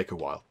pumpkins take a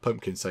while.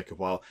 Pumpkins take a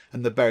while,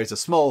 and the berries are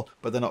small,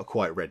 but they're not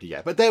quite ready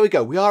yet. But there we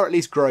go. We are at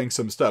least growing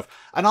some stuff.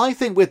 And I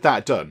think with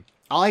that done,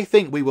 I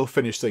think we will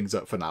finish things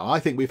up for now. I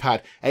think we've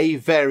had a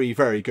very,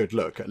 very good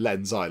look at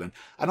Len's Island.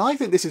 And I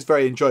think this is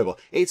very enjoyable.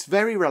 It's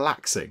very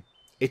relaxing.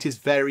 It is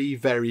very,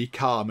 very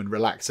calm and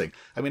relaxing.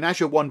 I mean, as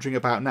you're wandering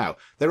about now,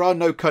 there are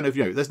no kind of,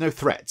 there's no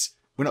threats.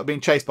 We're not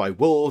being chased by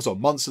wolves or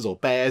monsters or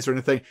bears or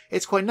anything.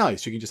 It's quite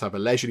nice. You can just have a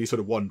leisurely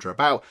sort of wander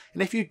about.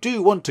 And if you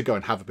do want to go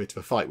and have a bit of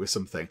a fight with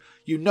something,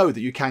 you know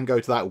that you can go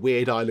to that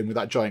weird island with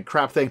that giant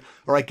crab thing,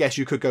 or I guess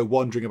you could go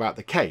wandering about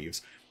the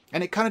caves.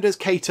 And it kind of does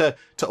cater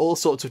to all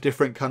sorts of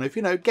different kind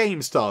of,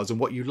 game styles and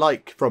what you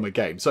like from a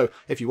game. So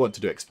if you want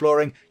to do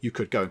exploring, you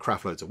could go and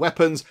craft loads of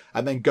weapons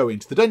and then go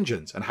into the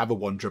dungeons and have a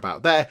wander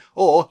about there.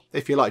 Or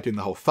if you like doing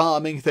the whole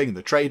farming thing and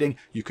the trading,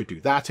 you could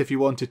do that if you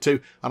wanted to.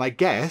 And I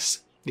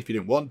guess if you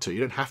didn't want to,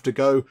 you don't have to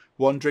go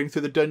wandering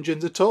through the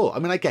dungeons at all. I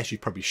mean, I guess you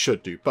probably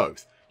should do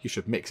both. You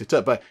should mix it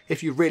up. But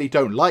if you really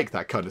don't like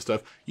that kind of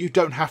stuff, you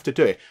don't have to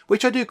do it,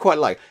 which I do quite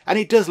like. And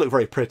it does look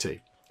very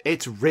pretty.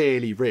 It's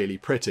really, really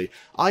pretty.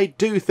 I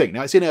do think,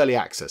 now it's in early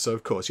access, so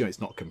of course, it's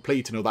not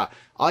complete and all that.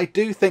 I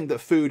do think that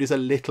food is a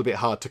little bit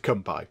hard to come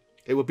by.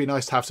 It would be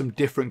nice to have some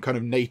different kind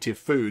of native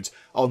foods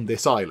on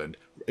this island,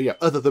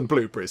 other than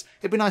blueberries.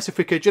 It'd be nice if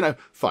we could,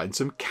 find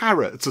some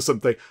carrots or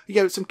something,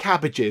 some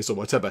cabbages or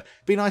whatever.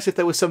 It'd be nice if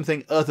there was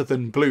something other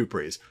than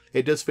blueberries.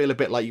 It does feel a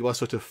bit like you are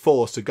sort of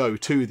forced to go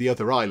to the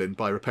other island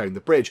by repairing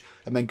the bridge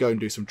and then go and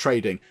do some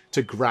trading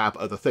to grab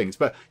other things.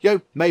 But,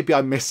 maybe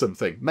I missed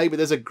something. Maybe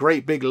there's a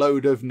great big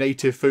load of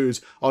native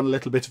foods on a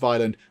little bit of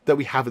island that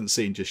we haven't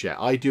seen just yet.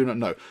 I do not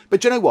know.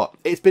 But you know what?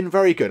 It's been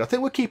very good. I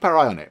think we'll keep our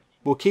eye on it.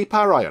 We'll keep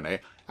our eye on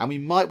it. And we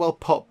might well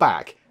pop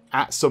back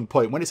at some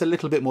point when it's a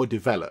little bit more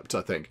developed,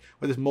 I think.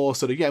 When there's more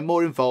sort of,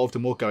 more involved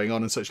and more going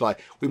on and such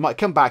like. We might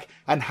come back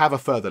and have a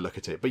further look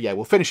at it. But yeah,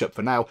 we'll finish up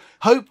for now.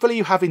 Hopefully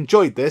you have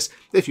enjoyed this.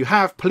 If you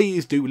have,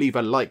 please do leave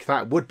a like.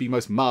 That would be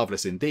most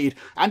marvellous indeed.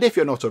 And if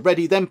you're not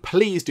already, then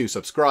please do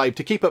subscribe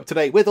to keep up to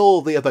date with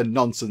all the other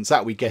nonsense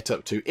that we get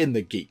up to in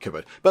the Geek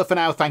Cupboard. But for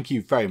now, thank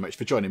you very much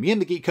for joining me in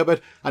the Geek Cupboard,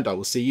 and I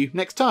will see you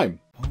next time.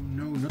 Oh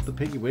no, not the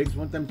piggy wigs.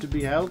 Want them to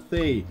be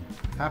healthy.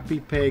 Happy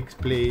pigs,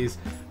 please.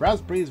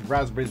 Raspberries,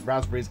 raspberries,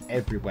 raspberries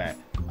everywhere.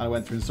 I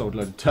went through and sold a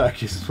load of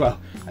turkeys as well,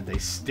 and they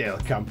still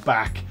come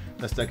back.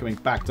 They're still coming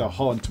back to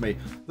haunt me.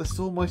 The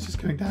soil moisture's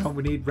going down.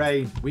 We need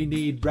rain. We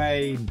need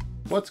rain.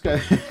 What's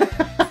going